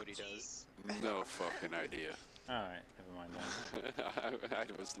knows not what he does. No fucking idea. Alright, never mind that.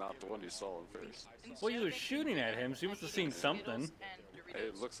 I was not the one who saw him first. Well, you were shooting at him, so you must have seen something.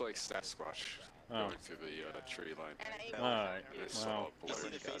 It looks like Sasquatch going through the tree line. Alright, I saw well. a You see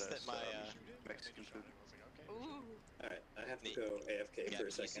blur. the face that my Mexican food. Alright, I have to Nate, go AFK yeah, for a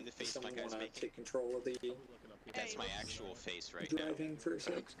you see second. the Does face my someone guy's want to making? take control of the that's my actual face right now. driving for a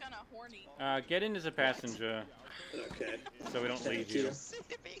sec? Looks kind of horny. Get in as a passenger, Okay. so we don't leave Thank you.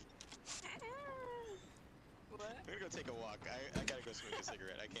 What? I'm gonna go take a walk. I gotta go smoke a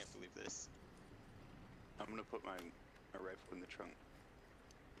cigarette. I can't believe this. I'm gonna put my rifle in the trunk.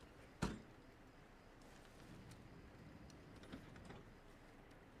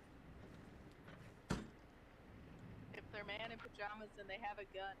 If they're man in pajamas, then they have a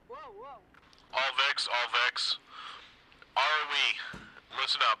gun. Whoa, whoa. All Vicks. ROE,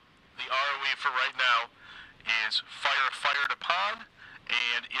 listen up. The ROE for right now is fired upon,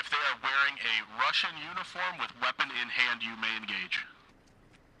 and if they are wearing a Russian uniform with weapon in hand, you may engage.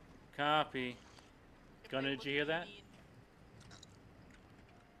 Copy. Gunner, did you hear that?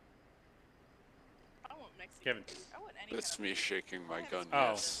 Kevin. That's me shaking my gun,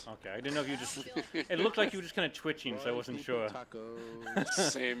 Oh, yes. okay. I didn't know if you just... It looked like you were just kind of twitching, so I wasn't sure.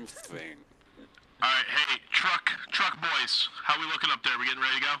 Same thing. Alright, hey, truck boys. How we looking up there? We getting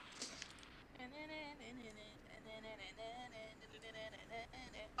ready to go?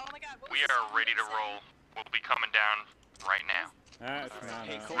 Oh my god, We are ready to roll. We'll be coming down right now.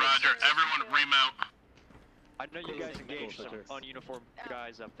 Roger, everyone remount. I know you guys engaged some ununiformed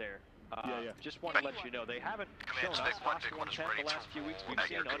guys up there. Just want to let you know, they haven't shown us hostile intent the last few weeks. We've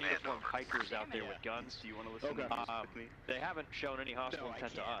seen ununiformed hikers out there with guns. Do you want to listen to me? They haven't shown any hostile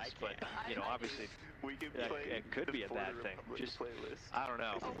intent to us, but, you know, obviously, it could be a bad thing. Just, I don't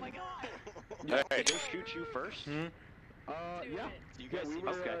know. Oh my god. Did they shoot you first? Yeah. You guys we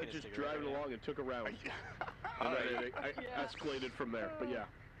were just driving along and took a round. And then I escalated from there, but yeah.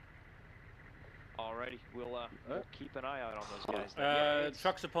 Alrighty, we'll keep an eye out on those guys.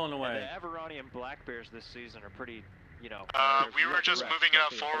 Trucks are pulling away. The Averonian Black Bears this season are pretty, you know... We were just moving it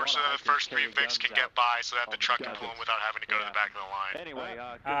up forward so that the first 3 Vics can get by so that the truck can pull them without having to go to the back of the line. Anyway,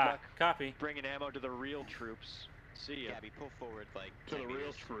 good luck copy. Bringing ammo to the real troops. See ya. Gabby, pull forward like to the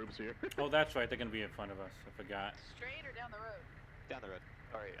real troops here. Oh, that's right. They're going to be in front of us. I forgot. Straight or down the road? Down the road.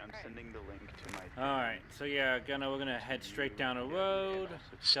 Alright, I'm sending the link to my... Alright, so yeah, we're gonna head straight down the road.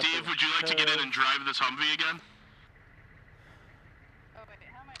 Steve, would you like to get in and drive this Humvee again?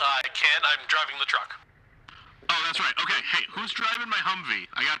 I can. I'm driving the truck. Oh, that's right. Okay, hey, who's driving my Humvee?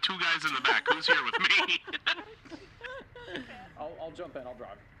 I got 2 guys in the back. Who's here with me? I'll jump in. I'll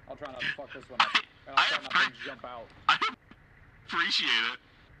drive. I'll try not to fuck this one up. And I'll try not to jump out. I appreciate it.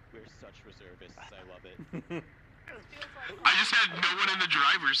 We're such reservists. I love it. I just had no one in the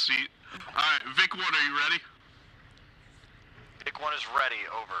driver's seat. Alright, Vic 1, are you ready? Vic 1 is ready,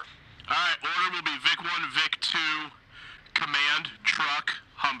 over. Alright, order will be Vic 1, Vic 2, command, truck,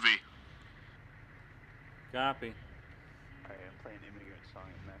 Humvee. Copy. Alright, I'm playing Immigrant Song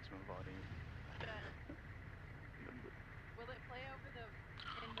at maximum volume. Will it play over the...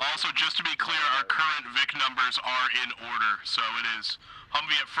 Also, just to be clear, our current Vic numbers are in order. So it is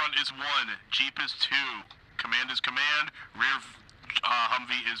Humvee at front is 1, Jeep is 2, command is command, rear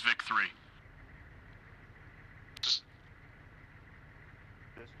Humvee is Vic 3.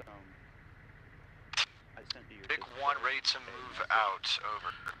 I sent you Vic 1 ready to move out,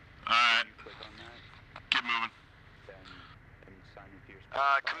 over. Alright. Click on that, Get moving. and Simon Pierce.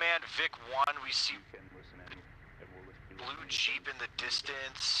 Command Vic 1, we see You can listen and we'll listen. blue Jeep in the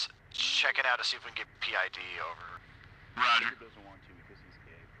distance. Checking out to see if we can get PID, over. Roger. He doesn't want to because he's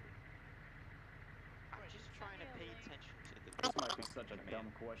gay. I'm just trying to pay attention to the... This might be such a dumb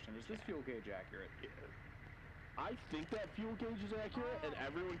question. Is this fuel gauge accurate? I think that fuel gauge is accurate, and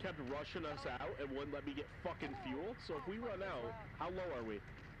everyone kept rushing us out and wouldn't let me get fucking fuel. So if we run out, how low are we?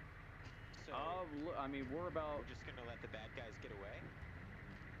 So, I mean, we're about... we're just gonna let the bad guys get away?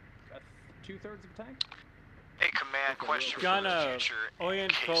 2/3 of a tank? Hey, command, question for the Gonna future.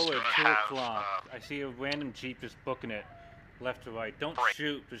 orient in case forward we 2 have, o'clock. I see a random Jeep just booking it left to right. Don't Right.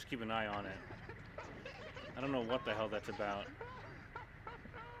 shoot, just keep an eye on it. I don't know what the hell that's about.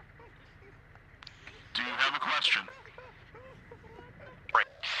 Do you have a question? Right.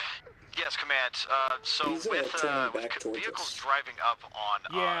 Yes, command. So He's, with turning back towards vehicles us. driving up on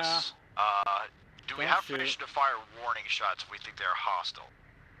us, do we Don't have shoot. permission to fire warning shots if we think they're hostile?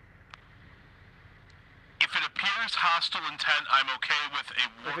 If it appears hostile intent, I'm okay with a If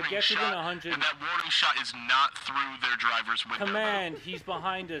it warning gets within shot, 100 and that warning shot is not through their driver's window. Command, he's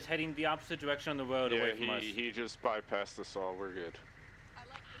behind us, heading the opposite direction on the road away from us. he just bypassed us all. We're good.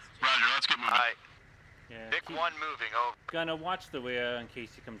 Roger, let's get moving. Alright, Yeah, Vic 1 moving, over. Gonna watch the rear in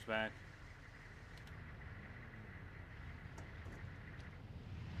case he comes back.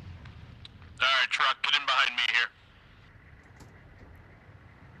 Alright, truck, get in behind me here.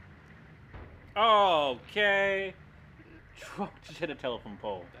 Okay. Truck just hit a telephone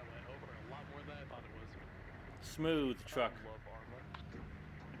pole. That went over a lot more than I thought it was. Smooth truck. I love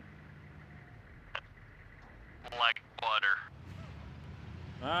Arma. Like butter.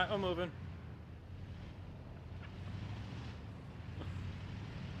 Alright, we're moving.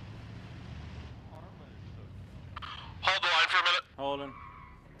 Hold the line for a minute. Holding.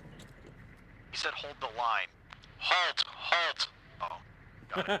 He said hold the line. Halt, halt. Oh,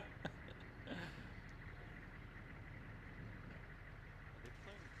 got it. I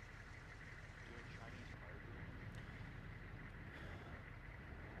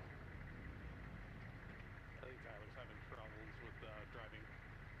think Tyler's having problems with driving.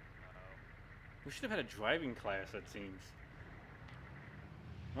 We should have had a driving class, it seems.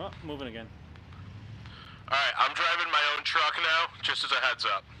 Oh, moving again. Alright, I'm driving my own truck now, just as a heads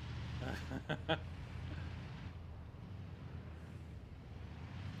up.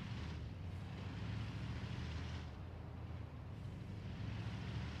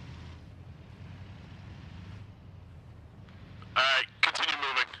 Alright, continue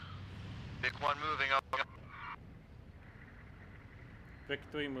moving. Vic 1 moving up. Vic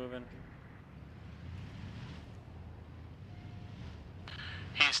 3 moving.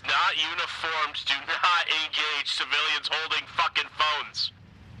 He's not uniformed. Do not engage civilians holding fucking phones.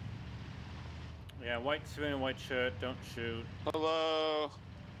 Yeah, white suit and white shirt. Don't shoot. Hello.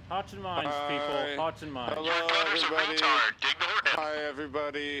 Hearts and minds, Hi. people. Hearts and minds. Hello, everybody. Hi,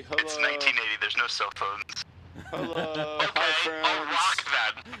 everybody. Hello. It's 1980. There's no cell phones. Hello. Okay, Hi, friends. I'll rock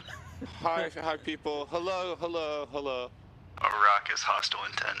then. Hi, people. Hello, hello. A rock is hostile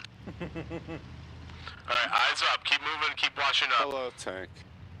intent. Alright, eyes up. Keep moving. Keep watching up. Hello, tank.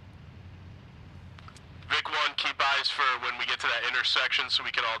 Vic 1, keep eyes for when we get to that intersection so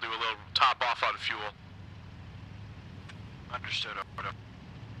we can all do a little top off on fuel. Understood.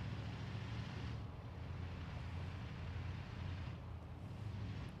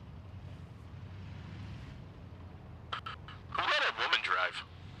 Who let a woman drive?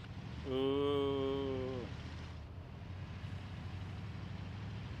 Ooh.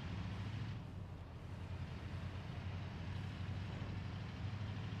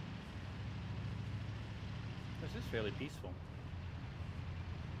 This is fairly peaceful.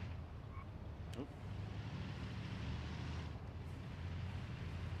 Oop.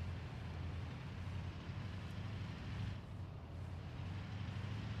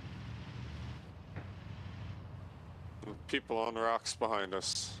 People on rocks behind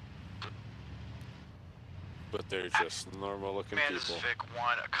us. But they're just normal looking Man, this people. is Vic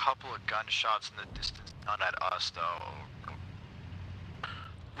 1. A couple of gunshots in the distance. None at us, though.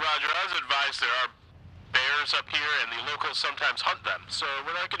 Roger, as advised, there are bears up here and the locals sometimes hunt them, so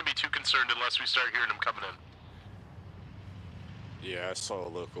we're not going to be too concerned unless we start hearing them coming in. Yeah, I saw a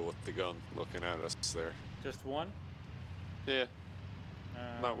local with the gun looking at us there. Just one? Yeah.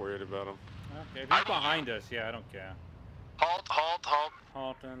 Not worried about them. Okay, if he's behind us, yeah, I don't care. Halt.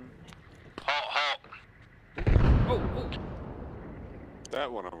 Halton. Halt. Oh.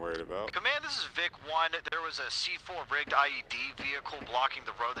 That one I'm worried about. Command, this is Vic 1. There was a C4 rigged IED vehicle blocking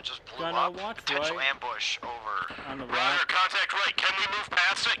the road that just blew Gunner, up. watch Potential right. ambush over. On the Roger, right. contact right. Can we move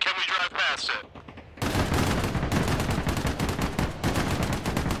past it? Can we drive past it?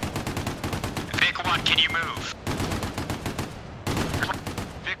 Vic 1, can you move?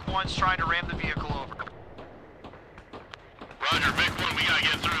 Vic 1's trying to ram the vehicle over. Roger, Vic 1, we gotta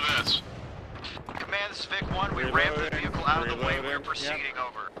get through this. Command, this is Vic 1. We rammed the vehicle out of the way. We're proceeding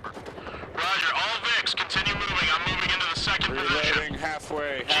over. Roger, all Vics, continue moving. I'm moving into the second position. Reloading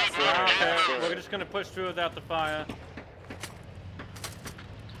halfway. We're just gonna push through without the fire.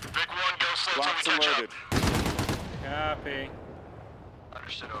 Vic 1, go slow Locked till and we catch loaded. up. Copy.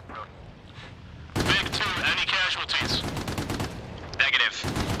 Understood, over. Vic 2, any casualties? Negative.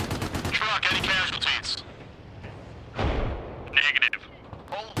 Truck, any casualties? Negative.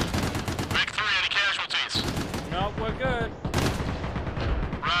 Hold. Vic 3, any casualties? No, we're good.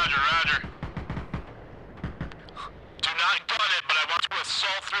 Roger. Do not gun it, but I want to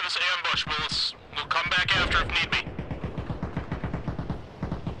assault through this ambush. We'll come back after if need be.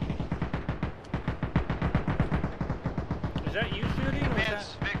 Is that you shooting? Or is Command, that... this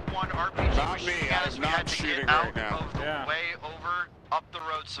is Vic 1. RPG Not was me, shooting at I'm us. We not had to shooting get out right now. of the way over, up the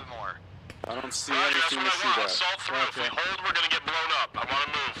road some more. I don't see Roger, that's anything what to I shoot want. at. Assault through. If we hold, we're gonna get blown up. I want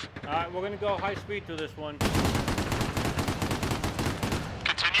to move. Alright, we're gonna go high speed through this one.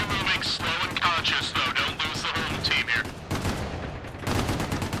 Continue moving, slow and conscious, though. Don't lose the whole team here.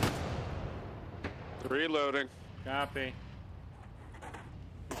 Reloading. Copy.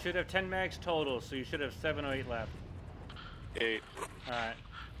 You should have 10 mags total, so you should have 7 or 8 left. 8. Alright.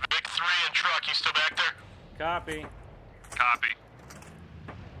 Vic 3 and truck, you still back there? Copy. Copy.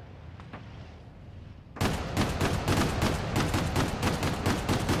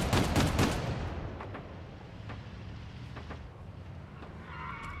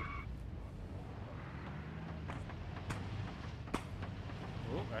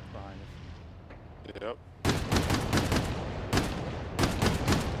 Oh, that's behind us. Yep.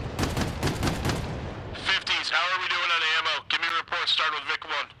 50s, how are we doing on ammo? Give me a report, start with Vic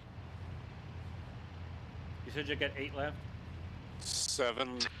 1. You said you got 8 left?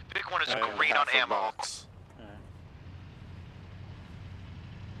 7. Vic 1 is and green on half a ammo. box. Alright.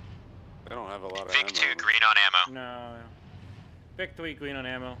 They don't have a lot of Vic ammo. 2, green on ammo. No. Vic 3, green on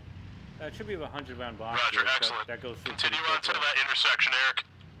ammo. It should be a 100 round box. Roger, here, so excellent. that goes through Continue pretty on to quickly. that intersection, Eric.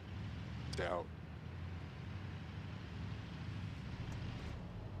 Doubt.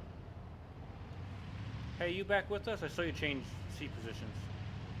 Hey, you back with us? I saw you change seat positions.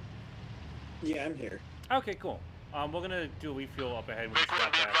 Yeah, I'm here. Okay, cool. We're gonna do a refuel up ahead. When Vic 1,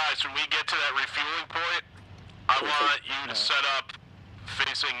 be advised, when we get to that refueling point, I want you to set up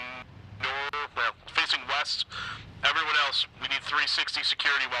facing facing west. Everyone else, we need 360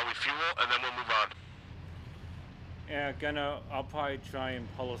 security while we fuel, and then we'll move on. Yeah, I'll probably try and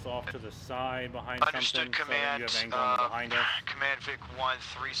pull us off to the side behind Understood, something Command. so you have angle on the behind us. Command Vic 1,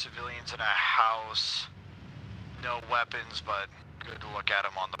 3 civilians in a house. No weapons, but good to look at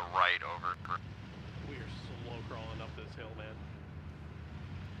them on the right, over. We are slow crawling up this hill, man.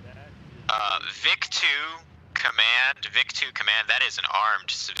 Vic 2, Command, that is an armed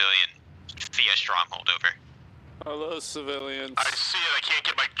civilian via stronghold, over. Hello, civilians. I see it, I can't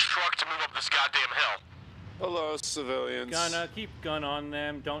get my truck to move up this goddamn hill. Hello, civilians. Keep gun on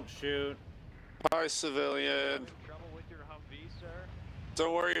them, don't shoot. Hi, civilian. Trouble with your Humvee, sir?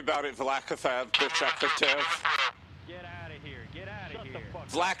 Don't worry about it, Vlakovav, Berchakvatev. Get out of here, get out of here.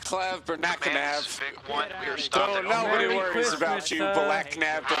 Vlaklav, Bernakanav. Don't nobody worries about you,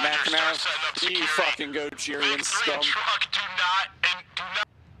 Balaknav, Bernakanav. You fucking Gojirian scum.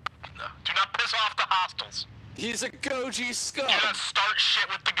 Do not piss off the hostiles. He's a Goji scum. Do not start shit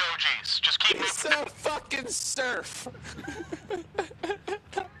with the Gojis. Just keep He's a fucking serf.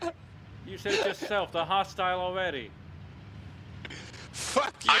 You said it yourself, they're hostile already.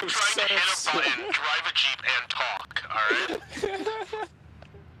 Fuck you, I'm trying to hit a button, drive a Jeep, and talk, alright?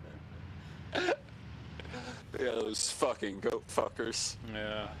 Yeah, those fucking goat fuckers.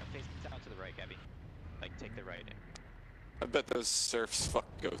 Yeah. Face out to the right, Gabby. Like, take the right. I bet those serfs fuck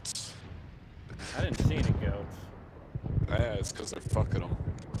goats. I didn't see any goats. Yeah, it's because they're fucking them.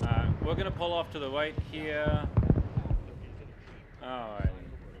 We're gonna pull off to the right here. Alright.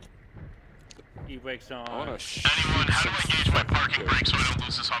 E-brakes on. Anyone, how do I gauge my parking brake so I don't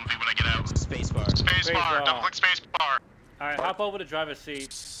lose this Humvee when I get out? Spacebar. Spacebar, double click spacebar. Alright, hop over the driver's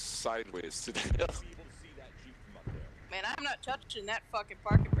seat. Sideways to the hill. Man, I'm not touching that fucking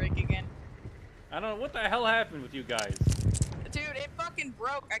parking brake again. I don't know what the hell happened with you guys. Dude, it fucking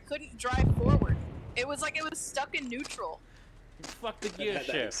broke. I couldn't drive forward. It was like it was stuck in neutral. Fuck the gear That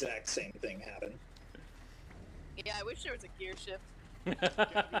shift. exact same thing happen. Yeah, I wish there was a gear shift.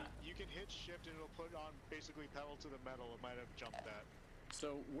 Gabby, you can hit shift and it'll put on basically pedal to the metal. It might have jumped that.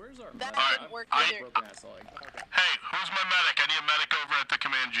 So where's our That medic? didn't work I've either. broken ass leg. Hey, who's my medic? I need a medic over at the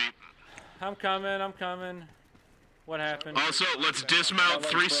command Jeep. I'm coming. What happened? Also, let's dismount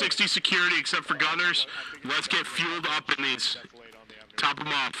 360 security except for gunners. Let's get fueled up in these. Top them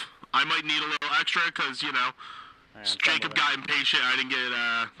off. I might need a little extra because, you know, Jacob got impatient. I didn't get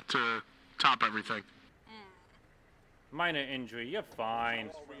to top everything. Minor injury, you're fine.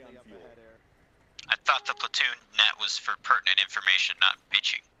 I thought the platoon net was for pertinent information, not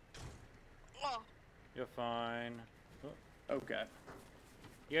bitching. You're fine. Okay.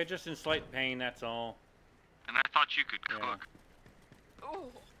 You're just in slight pain, that's all. And I thought you could cook.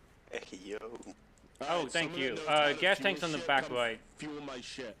 Hey, yo. Oh, thank you. Gas tank's on the back right. Fuel my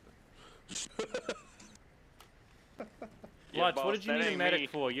shit. Lutz, what did you need a medic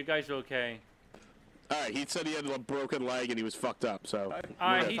for? You guys are okay. Alright, he said he had a broken leg and he was fucked up, so...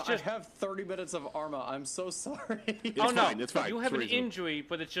 I have 30 minutes of Arma. I'm so sorry. It's fine. You have an injury,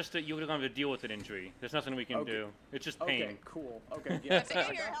 but it's just that you're going to do with an injury. There's nothing we can do. It's just pain. Okay, cool. Okay, yeah.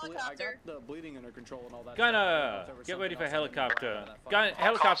 I got the bleeding under control and all that. Gonna get ready for helicopter.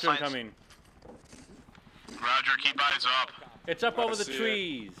 Helicopter incoming. Roger, keep eyes up. It's up over the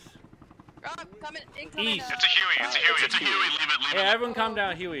trees. Incoming. East. It's a Huey. Leave it. Hey, everyone calm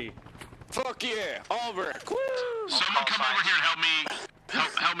down, Huey. Fuck yeah, Albrecht. Woo! Someone come over here and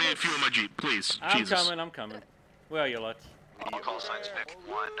help me fuel my Jeep, please. I'm coming. Where are you, Lutz? All call signs Vic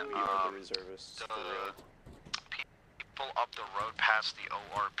 1. The people up the road past the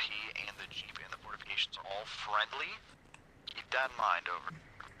ORP and the Jeep and the fortifications are all friendly. Keep that in mind, over.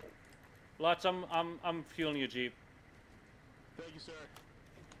 Lutz, I'm fueling your Jeep. Thank you, sir.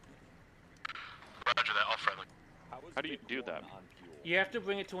 Roger that, all friendly. How do you do that? You have to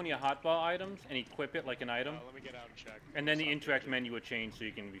bring it to one of your hotbar items and equip it like an item. Let me get out and check. And then the interact menu will change so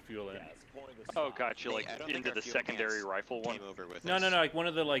you can refuel it. Oh, gotcha. Like into the secondary rifle one. No, like one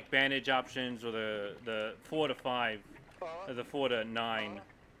of the like bandage options or the 4 to 5, or the 4 to 9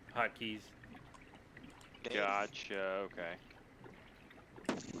 hotkeys. Gotcha. Okay.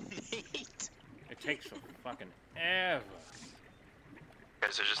 It takes so fucking ever.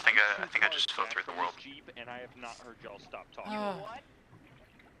 Guys, I think I just fell through the world. Jeep, and I have not heard y'all stop talking. What?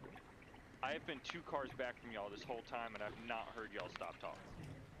 I have been 2 cars back from y'all this whole time, and I've not heard y'all stop talking.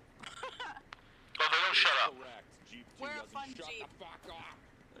 Oh, they don't shut up. We're a fun Jeep.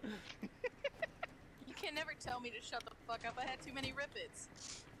 You can never tell me to shut the fuck up. I had too many rippets.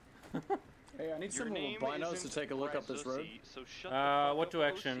 Hey, I need some little binos to take a look up this road. So shut what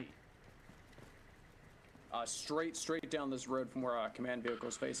direction? Straight down this road from where command vehicle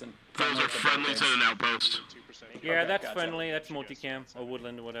is facing. Those are friendlies at an outpost. Yeah, Okay, that's gotcha. friendly. That's multicam or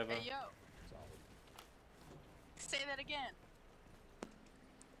woodland or whatever. Hey, yo. Say that again.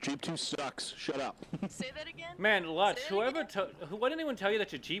 Jeep 2 sucks. Shut up. Say that again. Man, Lutz, why didn't anyone tell you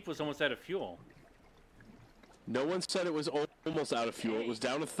that your Jeep was almost out of fuel? No one said it was almost out of fuel. It was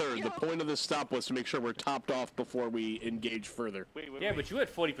down a third. The point of this stop was to make sure we're topped off before we engage further. Yeah, but you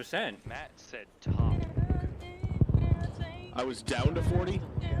had 40%. Matt said top. I was down to 40?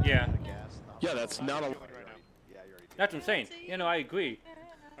 Yeah. Yeah, that's not a... That's what I'm saying. You know, I agree.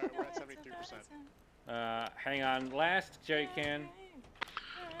 Alright, we're at 73%. Hang on. Last jerry can.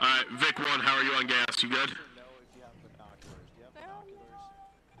 Alright, Vic 1, how are you on gas? You good?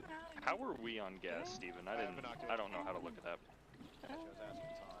 How were we on gas, Steven? I don't know how to look at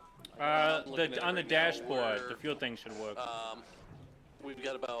that. On the dashboard, the fuel thing should work. We've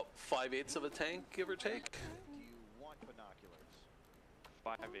got about 5/8 of a tank, give or take.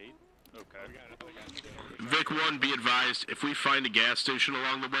 5.8. Okay. Vic 1, be advised, if we find a gas station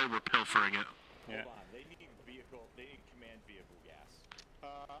along the way, we're pilfering it. Yeah. They need command vehicle gas.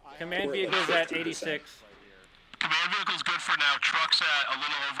 Command vehicle's at 86. Command vehicle's good for now. Truck's at a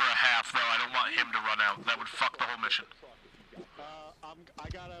little over a half, though. I don't want him to run out. That would fuck the whole mission. I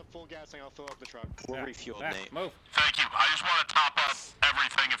got a full gas tank. I'll fill up the truck. We'll refuel, Nate. Move. Thank you. I just want to top up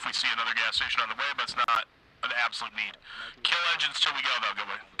everything if we see another gas station on the way, but it's not an absolute need. Kill engines till we go, though, good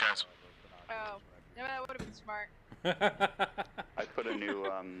way, guys. Oh, yeah, that would have been smart. I put a new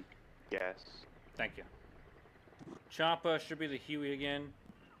gas. Thank you. Chopper should be the Huey again.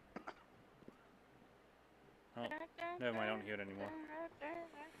 Oh, never mind, I don't hear it anymore.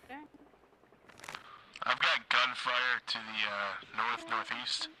 I've got gunfire to the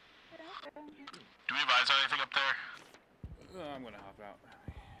northeast. Do we have eyes on anything up there? I'm gonna hop out.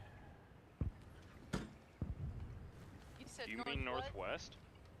 You said Do you mean northwest?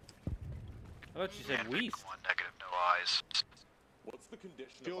 I thought you said west. One negative, no eyes. What's the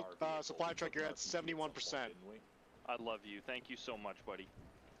condition Fuel of our supply truck, you're at 71%. I love you. Thank you so much, buddy.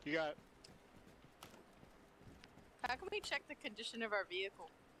 You got... How can we check the condition of our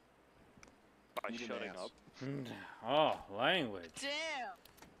vehicle? By shutting up. Oh, language. Damn!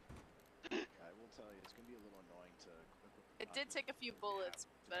 I will tell you, it's going to be a little annoying to... It did take a few bullets,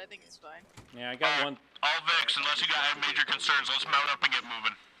 but I think it's fine. Yeah, I got one. All Vics, unless you guys have major concerns, let's mount up and get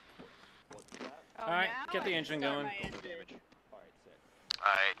moving. Alright, get the engine going.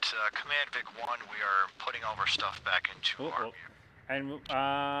 Alright, Command Vic 1, we are putting all of our stuff back into our... And,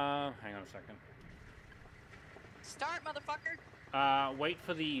 hang on a second. Start, motherfucker! Wait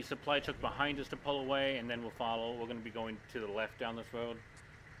for the supply truck behind us to pull away, and then we'll follow. We're going to be going to the left down this road,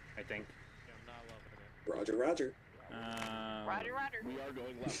 I think. Roger, roger. Roger, roger. We are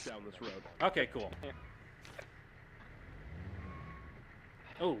going left down this road. Okay, cool.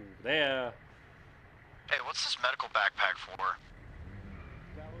 Oh, there. Hey, what's this medical backpack for?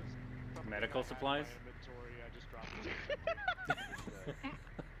 Medical supplies?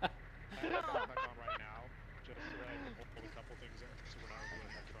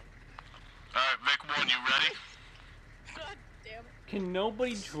 Alright, Vic 1, you ready? God damn it. Can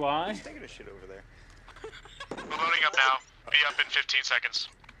nobody drive? He's taking a shit over there. We're loading up now. Be up in 15 seconds.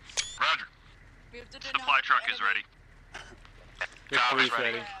 Roger. Supply truck is ready. Copy's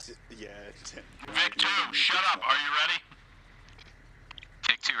ready. Yeah. Vic 2, shut up. Are you ready?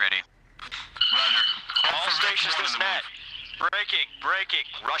 Take 2 ready. Roger. All stations this net. Breaking.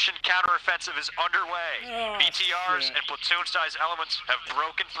 Russian counteroffensive is underway. Oh, BTRs shit. and platoon-sized elements have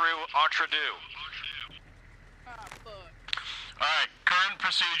broken through Entre-deux. Alright, current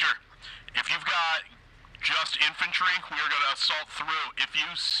procedure. If you've got just infantry, we are going to assault through. If you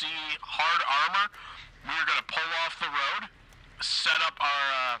see hard armor, we are going to pull off the road, set up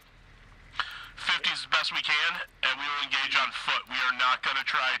our 50s as best we can, and we will engage on foot. We are not going to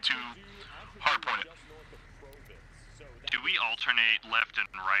try to hardpoint it. Do we alternate left and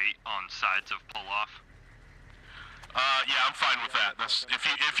right on sides of pull-off? Yeah, I'm fine with that. That's, if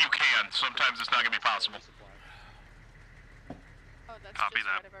you can. Sometimes it's not going to be possible. Oh, that's Copy just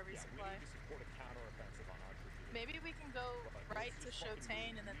that. right of our resupply. Maybe we can go right to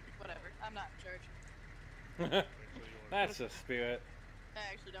Shotain and then whatever. I'm not in charge. That's a spirit.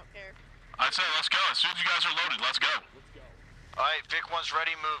 I actually don't care. I'd say let's go. As soon as you guys are loaded, let's go. Alright, Vic 1's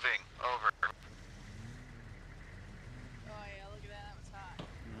ready, moving. Over. Oh yeah, look at that. That was hot.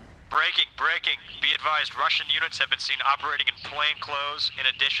 Breaking. Be advised, Russian units have been seen operating in plain clothes in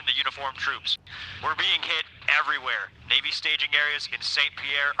addition to uniformed troops. We're being hit everywhere. Navy staging areas in St.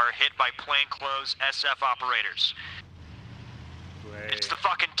 Pierre are hit by plainclothes SF operators. Great. It's the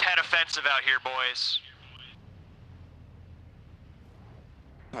fucking 10 offensive out here, boys.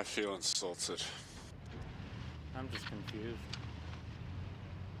 I feel insulted. I'm just confused.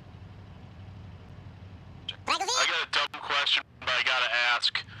 I got a dumb question, but I gotta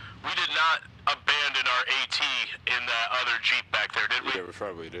ask. We did not abandon our AT in that other Jeep back there, did we? Yeah, we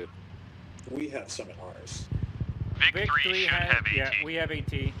probably did. We have some in ours. Vic 3 should have AT. Yeah, we have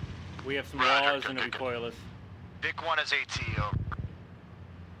AT. We have some laws and a recoilless. Vic 1 has AT, over.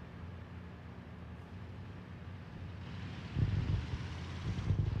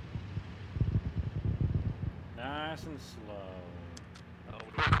 Nice and slow.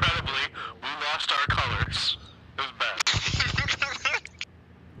 Incredibly, we lost our colors. It was bad.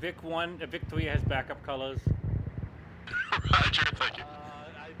 Vic 3 has backup colors. Roger, thank you.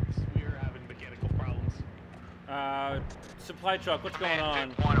 We're having mechanical problems. Supply truck, what's going on?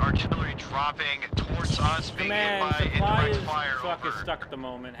 Vic 1, artillery dropping towards us, being hit Command, by indirect fire. truck is stuck at the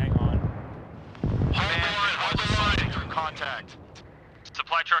moment. Hang on. Command, through contact.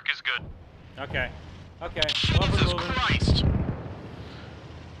 Supply truck is good. Okay. Okay. Jesus Christ!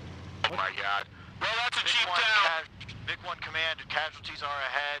 Oh my God. Well, that's a Jeep down. Vic 1 command, casualties are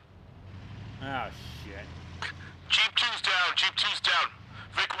ahead. Oh, shit. Jeep 2's down. Jeep 2's down.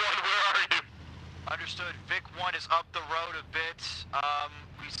 Vic 1, where are you? Understood. Vic 1 is up the road a bit.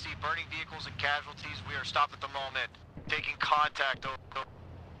 We see burning vehicles and casualties. We are stopped at the moment. Taking contact.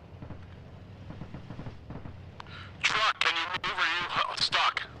 Truck, can you move or are you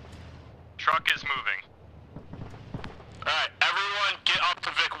stuck? Truck is moving. Alright, everyone get up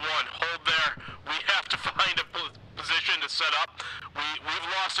to Vic 1. Hold there. We have to find a position to set up. We've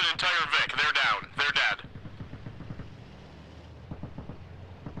lost an entire Vic. They're down. They're dead.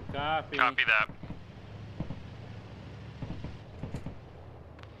 Copy. Copy that.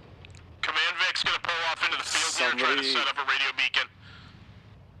 Command Vic's gonna pull off into the field here and try to set up a radio beacon.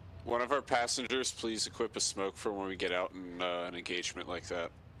 One of our passengers, please equip a smoke for when we get out in an engagement like that.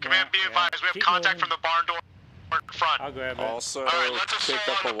 Command, be advised. We have contact from the barn door in front. I'll grab it. Also, let's pick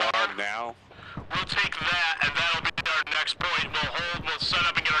up a log now. We'll take that, and that'll be our next point. We'll hold, we'll set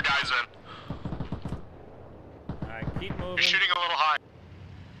up and get our guys in. Alright, keep moving. You're shooting a little high.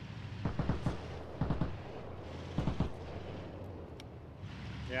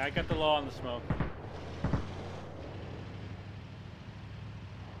 Yeah, I got the law on the smoke.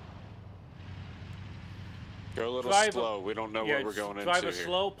 Go a little Drive slow. We don't know what we're going into Drive a here.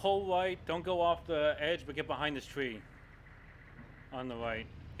 slow, pull right. Don't go off the edge, but get behind this tree. On the right.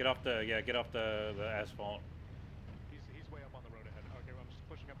 Get off the asphalt. He's way up on the road ahead. Okay, I'm just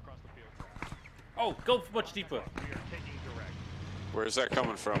pushing up across the field. Oh, go much deeper. We are taking direct. Where's that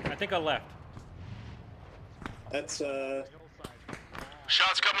coming from? I think I left. That's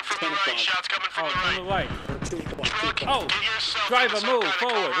Shots coming from the right. Shots coming from the right. From the right. Truck, Oh, get yourself driver, into some move kind of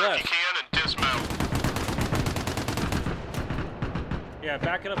forward, cover left. if you can and dismount. Yeah,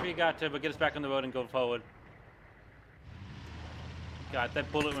 back it up if you got to, but get us back on the road and go forward. God,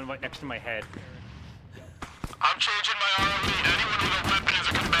 that bullet went right next to my head. I'm changing my ROV. Anyone with a weapon is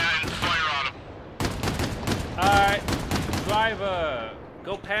a combatant. Fire on him. Alright, driver,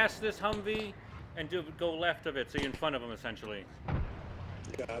 go past this Humvee and go left of it so you're in front of him essentially.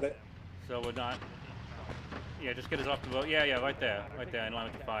 got it. So we're not. Yeah, just get us off the road. Yeah, right there, in line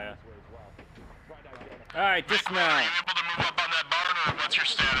with the fire. Alright, dismount. Are you able to move up on that barn, or what's your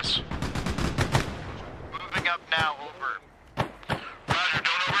status? Moving up now, over. Roger,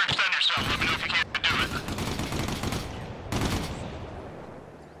 don't overextend yourself. Let me know if you can't do it.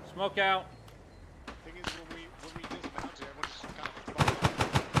 Smoke out. Thing is, when we dismounted, everyone just kind of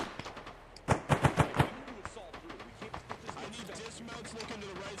I need dismounts looking to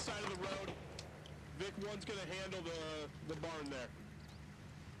the right side of the road. Vic 1's gonna handle the barn there.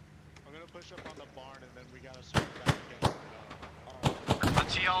 I'm gonna push up on the barn, and then we gotta circle back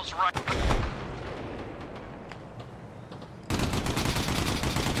against TL's right.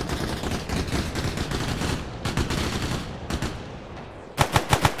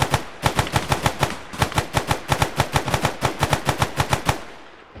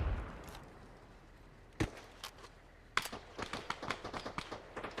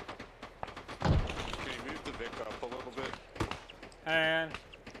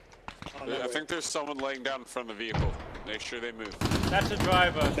 And I think there's someone laying down in front of the vehicle. Make sure they move. that's the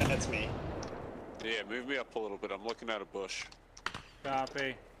driver. That's me. Yeah, move me up a little bit. I'm looking at a bush.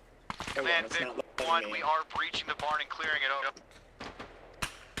 Copy. Command Vic 1, we are breaching the barn and clearing it up.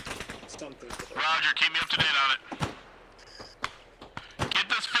 Roger, keep me up to date on it. Get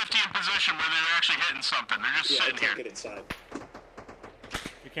this 50 in position where they're actually hitting something. They're just sitting I can't here. get inside.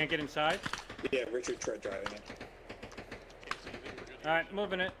 You can't get inside? Yeah, Richard tried driving it. Alright,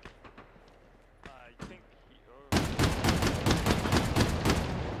 moving it.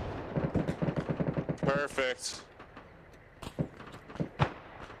 Perfect.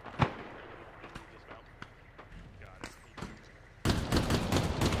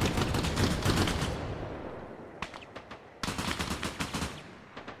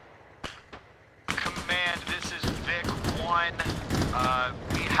 Command, this is Vic 1.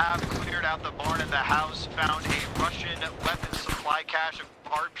 We have cleared out the barn and the house, found a Russian weapons supply cache of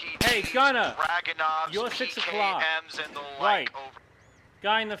RPGs, Hey, Gunner! Dragunovs, You're 6 o'clock. PKMs, and the like. Right. Over.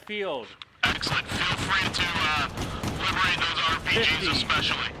 Guy in the field. Excellent. Feel free to liberate those RPGs 50.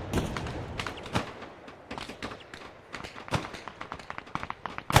 especially.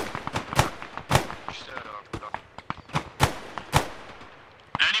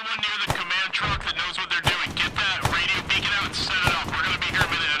 Anyone near the command truck that knows what they're doing, get that radio beacon out and set it up. We're going to be here a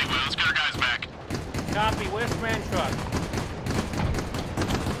minute anyway. Let's get our guys back. Copy. Where's command truck?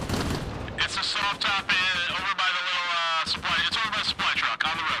 It's a soft top over by the little supply. It's over by the supply truck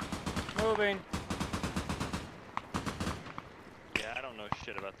on the road. Moving. Yeah, I don't know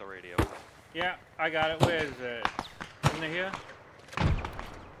shit about the radio. Yeah, I got it. Where is it? Isn't it here?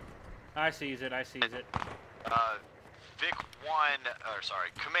 I sees it. I sees it. Vic 1, sorry,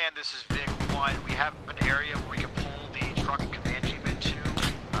 Command, this is Vic 1. We have an area where we can pull the truck and command jeep into.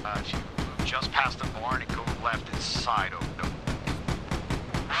 If you move just past the barn and go left inside of them.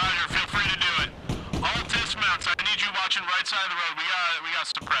 Roger, feel free to do it. All dismounts, I need you watching right side of the road. We gotta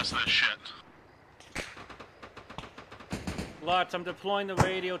suppress this shit. Lots. I'm deploying the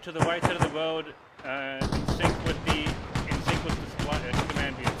radio to the right side of the road, in sync with the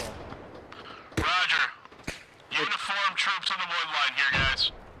command vehicle. Roger. Uniformed troops on the wood line here,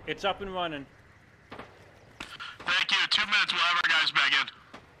 guys. It's up and running. Thank you. 2 minutes, we'll have our guys back in.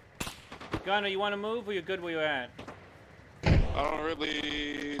 Gunner, you want to move, or you're good where you're at? I don't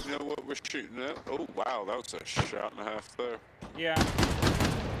really know what we're shooting at. Oh, wow, that was a shot and a half there. Yeah.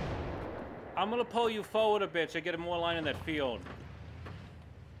 I'm gonna pull you forward a bit so get more line in that field.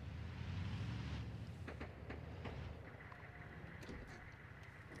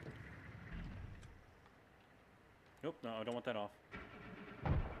 Nope, no, I don't want that off.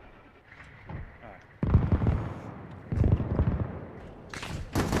 Alright.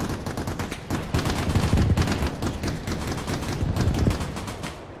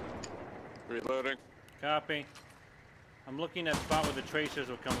 Reloading. Copy. I'm looking at the spot where the tracers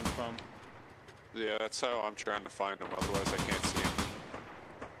were coming from. Yeah, that's how I'm trying to find them, otherwise I can't see them.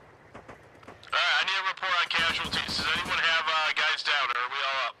 Alright, I need a report on casualties. Does anyone have guys down, or are we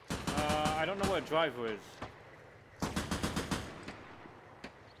all up? I don't know where driver is.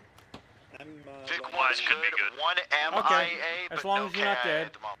 Vic 1 could be good. 1 MIA, Okay, but as long no as you're not CAD dead.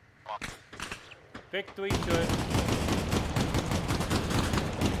 at the moment. Vic 3's good.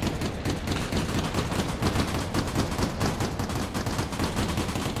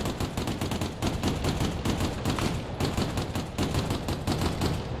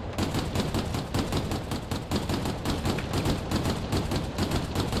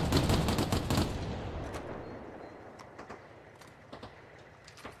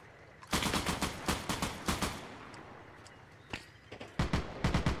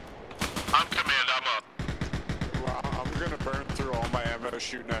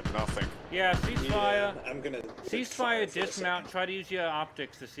 Shooting at nothing. Yeah, ceasefire. Yeah, I'm gonna ceasefire, dismount. Try to use your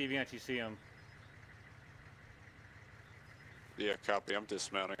optics to see if you actually see them. Yeah, copy. I'm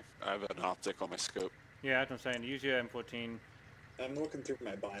dismounting. I have an optic on my scope. Yeah, that's what I'm saying. Use your M14. I'm looking through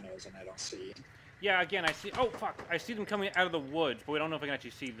my binos and I don't see. Yeah, again, I see. Oh fuck! I see them coming out of the woods, but we don't know if I can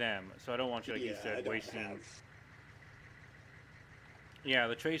actually see them. So I don't want you, like you said, wasting. Yeah,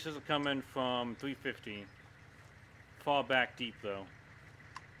 the tracers are coming from 350. Far back deep though.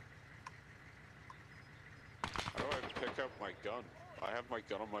 How do I pick up my gun? I have my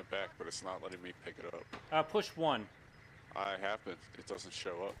gun on my back, but it's not letting me pick it up. Push 1. I haven't. It doesn't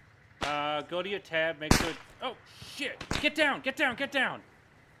show up. Go to your tab, make sure... Oh, shit! Get down! Get down! Get down!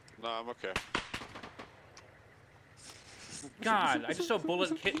 No, I'm okay. God, I just saw a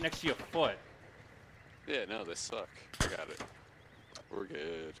bullet hit next to your foot. Yeah, no, they suck. I got it. We're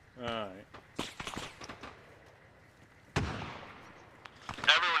good. Alright.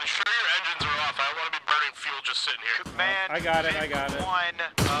 Everyone, ensure your engines are off. I don't want to be burning fuel just sitting here. Command, I got it, I got it. 1,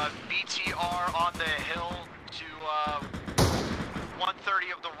 BTR on the hill to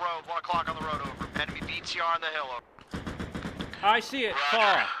 1:30 of the road, 1 o'clock on the road, over. Enemy BTR on the hill, over. I see it, Roger.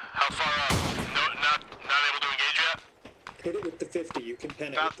 far. How far up? No, not able to engage yet? Hit it with the 50, you can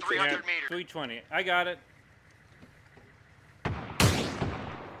pin it. About with the 300 50. meters. 320. I got it.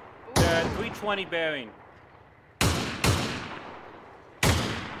 320 bearing.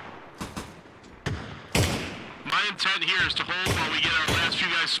 My intent here is to hold while we get our last few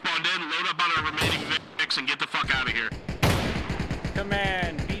guys spawned in, load up on our remaining trucks and get the fuck out of here.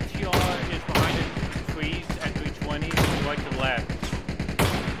 Command, BTR is behind the trees at 320, right to the left.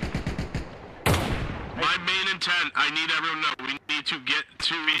 My main intent, I need everyone to know, we need to get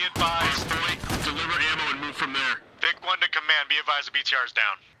to be advised, point, deliver ammo, and move from there. Vic 1 to command, be advised the BTR is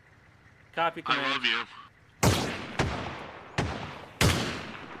down. Copy, command. I love you.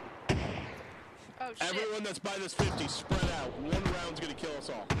 Oh, shit. Everyone that's by this 50, spread out. One round's gonna kill us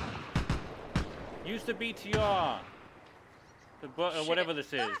all. Use the BTR. Whatever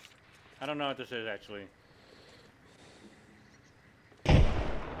this is. I don't know what this is, actually.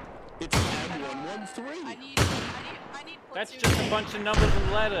 It's M113. I need That's just a bunch of numbers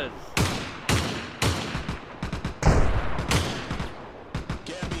and letters.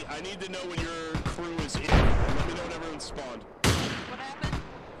 Gabby, I need to know when your crew is in. Let me know when everyone's spawned. What happened?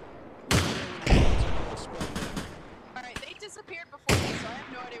 Alright, they disappeared before me, so I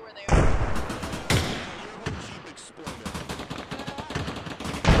have no idea where they are. Your whole Jeep exploded.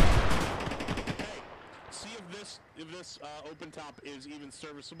 Hey, see if this open top is even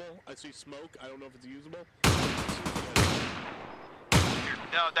serviceable. I see smoke. I don't know if it's usable.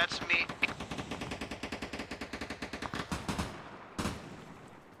 No, that's me.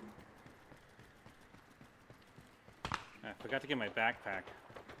 I forgot to get my backpack.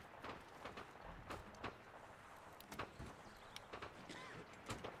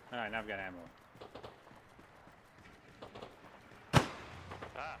 Alright, now I've got ammo.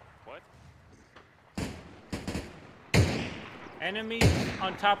 Ah, what? Enemies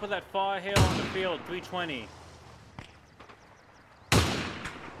on top of that far hill on the field, 320.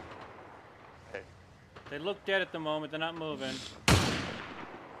 Hey. They look dead at the moment, they're not moving.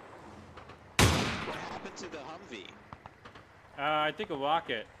 What happened to the Humvee? I think a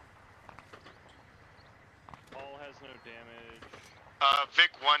rocket. All has no damage.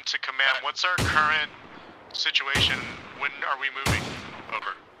 Vic 1 to command, what's our current situation? When are we moving?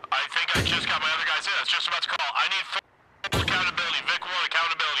 Over. I think I just got my other guys in. I was just about to call. I need full accountability. Vic 1,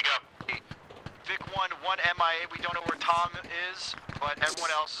 accountability, go. Vic 1, 1 MIA, we don't know where Tom is, but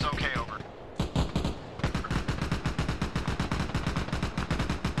everyone else is okay, over.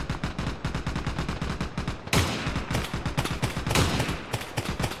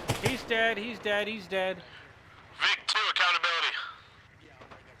 He's dead, he's dead, he's dead. Vic 2, accountability.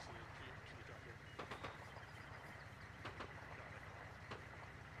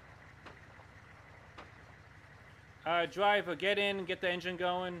 Driver, get in, get the engine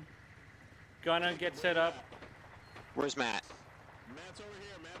going. Gunner, get set up. Where's Matt? Matt's over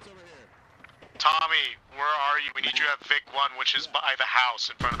here. Matt's over here. Tommy, where are you? We need you to have Vic 1, which is by the house,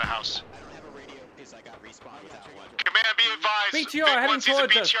 in front of the house. I don't have a radio because I got respawned without one. Command, be advised. BTR Vic 1 heading sees a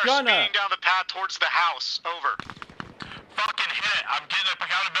towards us. BTR Gunner. speeding down the path towards the house. Over. Fucking hit it. I'm getting up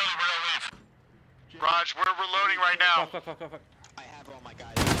accountability. We're gonna leave. Raj, we're reloading right now. Fuck. I have all my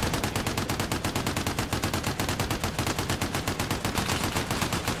guys.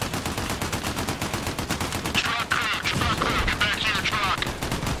 Truck crew, get back to your truck.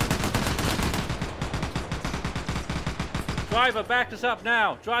 Driver, back us up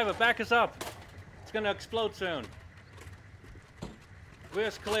now. Driver, back us up. It's gonna explode soon.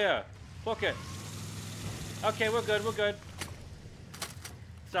 Rear's clear. Book it. Okay, we're good, we're good.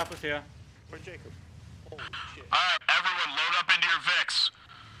 Stop us here. Where's Jacob? Holy shit. Alright, everyone load up into your Vics.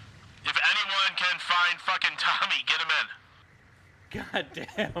 If anyone can find fucking Tommy, get him in. God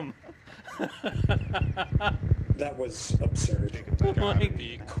damn. That was absurd. Gotta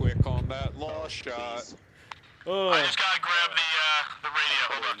be quick on that law shot. Oh. I just gotta grab the radio.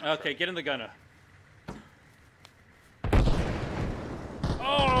 Hold on. Okay, get in the gunner.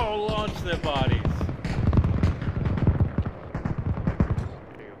 Oh, launch their bodies.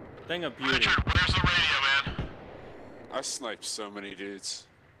 Thing of beauty. Richard, where's the radio, man? I sniped so many dudes.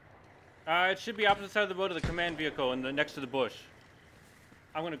 It should be opposite side of the road of the command vehicle and next to the bush.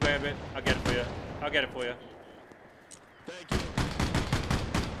 I'm gonna grab it. I'll get it for you. I'll get it for you. Thank you.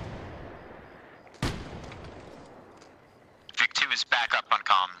 Vic 2 is back up on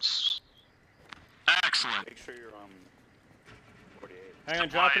comms. Excellent. Make sure you're 48. Hang on,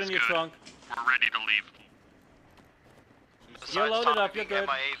 drop it in your trunk. We're ready to leave. You're loaded up, you're good.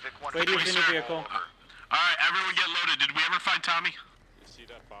 Radio's in your vehicle. Alright, everyone get loaded. Did we ever find Tommy? You see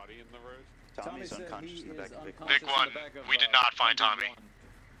that body in the road? Tommy's unconscious in the back of the Vic 1, we did not find Tommy.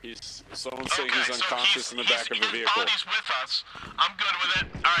 He's someone saying he's unconscious in the back of a vehicle. Body's with us. I'm good with it.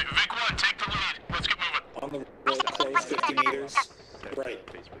 Alright, Vic 1, take the lead. Let's get moving. On the road, close 50 meters. Right.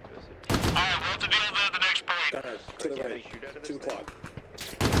 Alright, we'll have to deal with the next point. Gunner, to the right. 2 o'clock.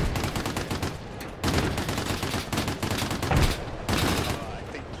 I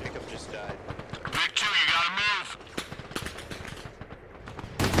think Jacob just died. Vic 2, you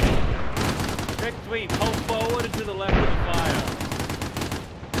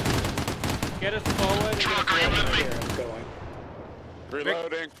Get us forward.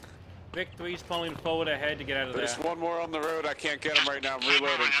 Reloading. Vic 3's pulling forward ahead to get out of There's there. one more on the road. I can't get him right now. I'm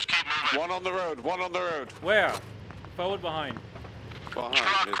reloading. One on the road. One on the road. Where? Forward, behind. Behind.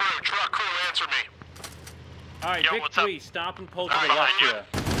 Truck crew, answer me. Alright, Yo, Vic what's 3, up? stop and pull to the left here.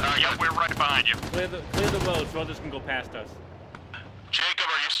 Yeah, we're right behind you. Clear the road so others can go past us. Jacob,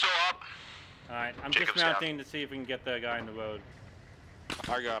 are you still up? Alright, I'm Jacob's dismounting to see if we can get the guy in the road.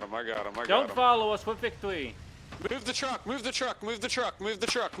 I got him. Don't follow us with Vic 3. Move the truck. Move the truck. Move the truck. Move the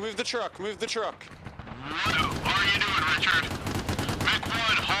truck. Move the truck. Move the truck. What are you doing, Richard? Vic 1,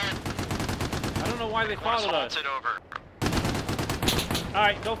 halt. I don't know why they followed us. It over.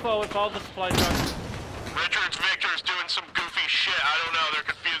 Alright, go forward. Follow the supply truck. Richard's Victor's doing some goofy shit. I don't know. They're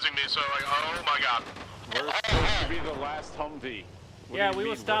confusing me. So like, oh my god. We're supposed to be the last Humvee. Yeah, we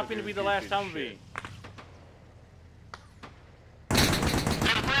were stopping to be the last Humvee.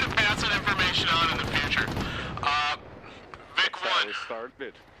 Feel free to pass that information on in the future. Vic 1.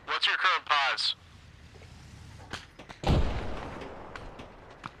 Started. What's your current pause?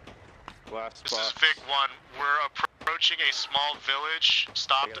 Last This is Vic 1. We're approaching a small village.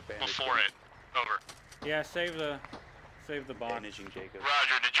 Stopped before it. Over. Yeah, save the box. Jacob.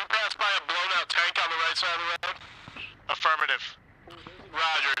 Roger. Did you pass by a blown out tank on the right side of the road? Affirmative.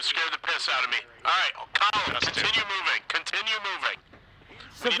 Roger. It scared the piss out of me. Alright, Colin, continue moving. Continue moving.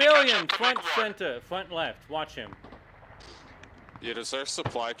 Civilian, front center, front left. Watch him. Yeah, does our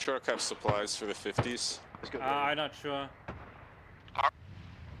supply truck have supplies for the 50s? I'm not sure.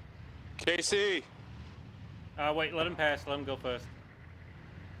 Casey! Wait, let him pass. Let him go first.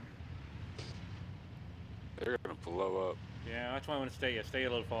 They're gonna blow up. Yeah, that's why I want to stay here. Stay a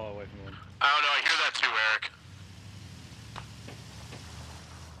little far away from him. I don't know. I hear that too, Eric.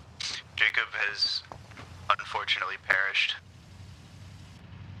 Jacob has unfortunately perished.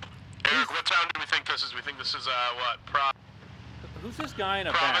 Eric, what town do we think this is? We think this is, what? Who's this guy in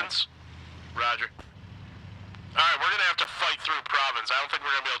a back? Province? Roger. Alright, we're gonna have to fight through Province. I don't think we're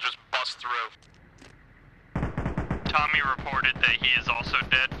gonna be able to just bust through. Tommy reported that he is also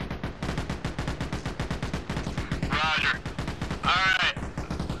dead. Roger. Alright.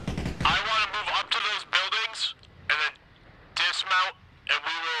 I want to move up to those buildings and then dismount, and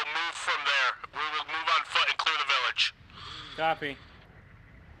we will move from there. We will move on foot and clear the village. Copy.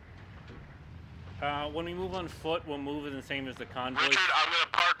 When we move on foot, we'll move in the same as the convoy. Richard, I'm going to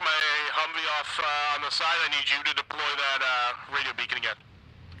park my Humvee off on the side. I need you to deploy that radio beacon again.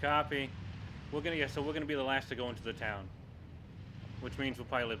 Copy. We're gonna be the last to go into the town, which means we'll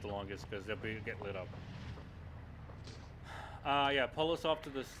probably live the longest because they'll get lit up. Yeah, pull us off to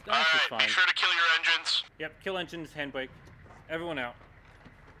the. Alright, be sure to kill your engines. Yep, kill engines, handbrake. Everyone out.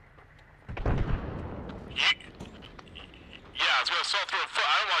 Yeah, I was going to assault through a foot.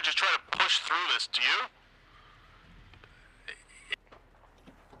 I don't want to just try to push through this, do you?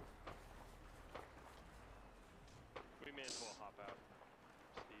 We may as well hop out,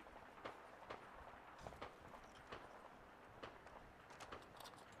 Steve.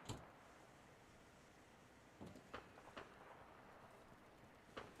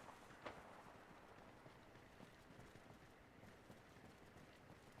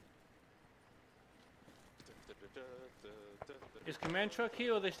 Is command truck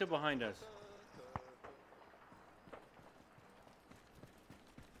here or are they still behind us?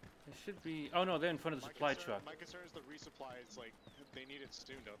 They should be. Oh no, they're in front of the supply truck. My concern is the resupply is like, they need it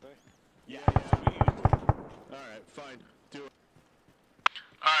soon, don't they? Yeah, we need it. Alright, fine. Do it.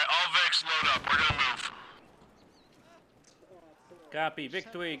 Alright, all Vex load up. We're gonna move. Copy.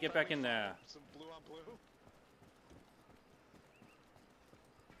 Victory, get back in there. Some blue on blue?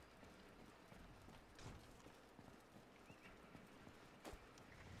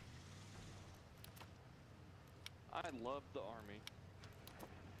 I love the army.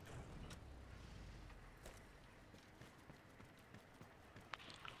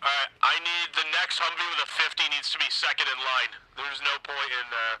 Alright, I need the next Humvee with a 50 needs to be second in line. There's no point in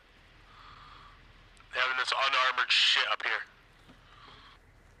having this unarmored shit up here.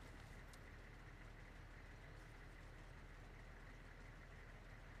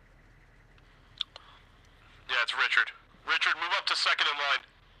 Yeah, it's Richard. Richard, move up to second in line.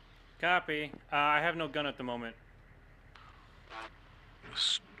 Copy. I have no gun at the moment.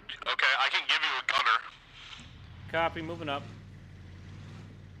 Okay, I can give you a gunner. Copy, moving up.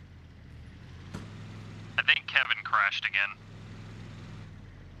 I think Kevin crashed again.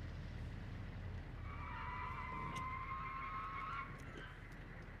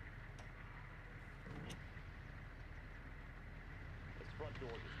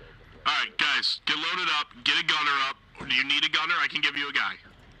 Alright, guys, get loaded up, get a gunner up. Do you need a gunner? I can give you a guy.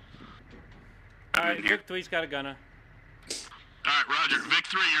 Alright, Vic 3's got a gunner. Alright, Roger. Vic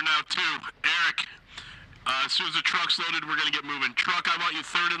 3, you're now 2. Eric, as soon as the truck's loaded, we're gonna get moving. Truck, I want you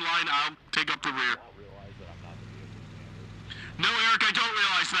 3rd in line. I'll take up the rear. No, Eric, I don't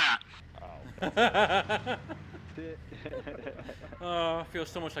realize that. Oh, I feel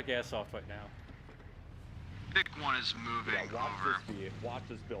so much like airsoft right now. Vic 1 is moving over. Watch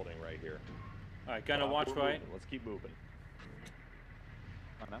this building right here. Alright, gunner, watch right. Moving. Let's keep moving.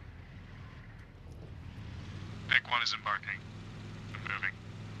 Vic 1 is embarking. Moving.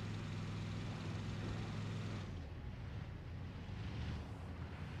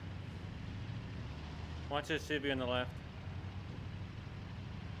 Watch this CB on the left.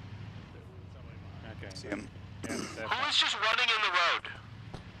 Okay. See him. Yeah, Who is just running in the road?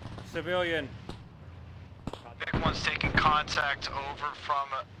 Civilian. Vic 1's taking contact over from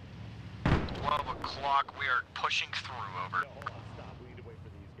 12 o'clock. We are pushing through over. No, hold on, stop. We need to wait for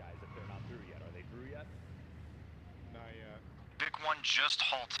these guys if they're not through yet. Are they through yet? Not yet. Vic 1 just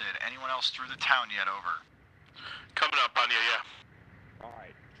halted. Anyone else through the town yet? Over. Coming up on you, yeah.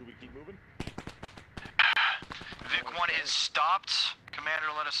 Alright, should we keep moving? Vic 1 is stopped.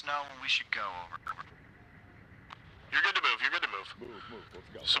 Commander, let us know when we should go over. You're good to move, you're good to move. Move, let's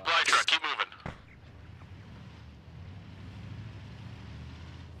go. Supply truck, keep moving.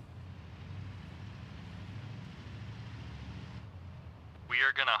 We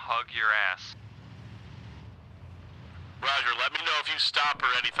are gonna hug your ass. Roger, let me know if you stop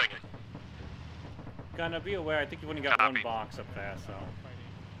or anything. Gunner, be aware, I think you've only got one box up there, so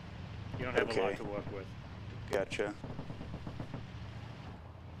you don't have a lot to work with. Gotcha.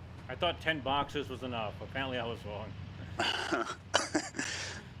 I thought 10 boxes was enough. Apparently I was wrong.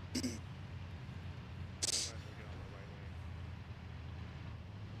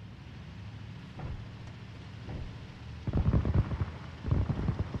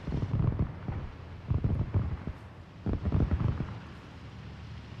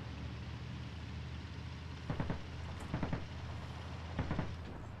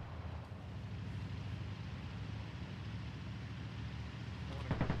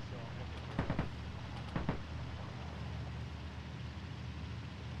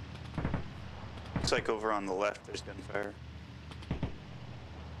 Looks like over on the left there's gunfire.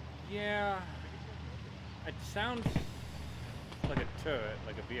 Yeah, it sounds like a turret,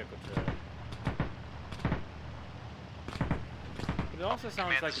 like a vehicle turret. But it also sounds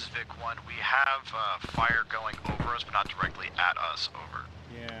Command, like this is Vic 1. We have fire going over us, but not directly at us. Over.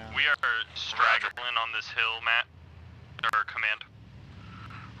 Yeah. We are straggling on this hill, Matt. Or Command.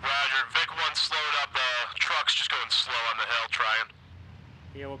 Roger, Vic 1 slowed up. Truck's just going slow on the hill, trying.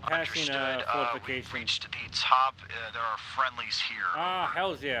 Yeah, we're passing fortification. We've reached the top. There are friendlies here. Ah,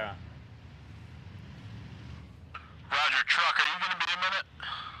 hells yeah. Roger, truck, are you going to be a minute?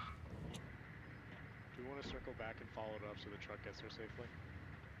 Do we want to circle back and follow it up so the truck gets there safely?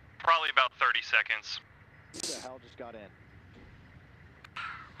 Probably about 30 seconds. Who the hell just got in?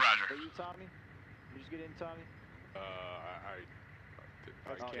 Roger. Are you Tommy? Did you just get in, Tommy? I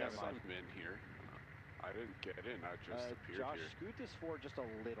can't I'm in here. I didn't get in, I just appeared Josh, here. scoot this forward just a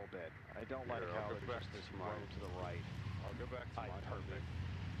little bit. I don't like how I'll it go back just to row mine. to the right. I'll go back to mine. Perfect.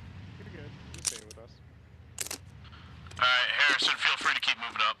 You're good. You stay with us. Alright, Harrison, feel free to keep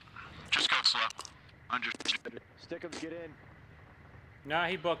moving up. Just go slow. Understood. Stickums, get in. Nah,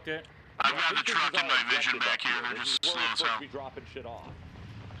 he booked it. I've got the truck in my vision back here. They're just slow as hell. Be dropping shit off.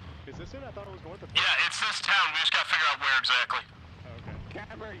 Is this it? I thought it was north of. Yeah, it's this town. We just gotta figure out where exactly. Oh, okay.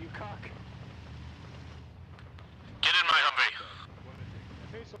 Camera, you cock. Get in my Humvee.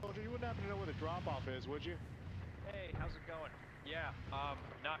 Hey, soldier, you wouldn't happen to know where the drop-off is, would you? Hey, how's it going? Yeah,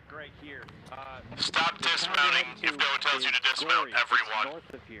 not great here. Stop dismounting if no one tells you to dismount, everyone.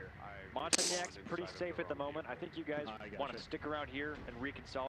 North of here. Montignac's pretty safe at the moment. I think you guys want to stick around here and reconsolidate.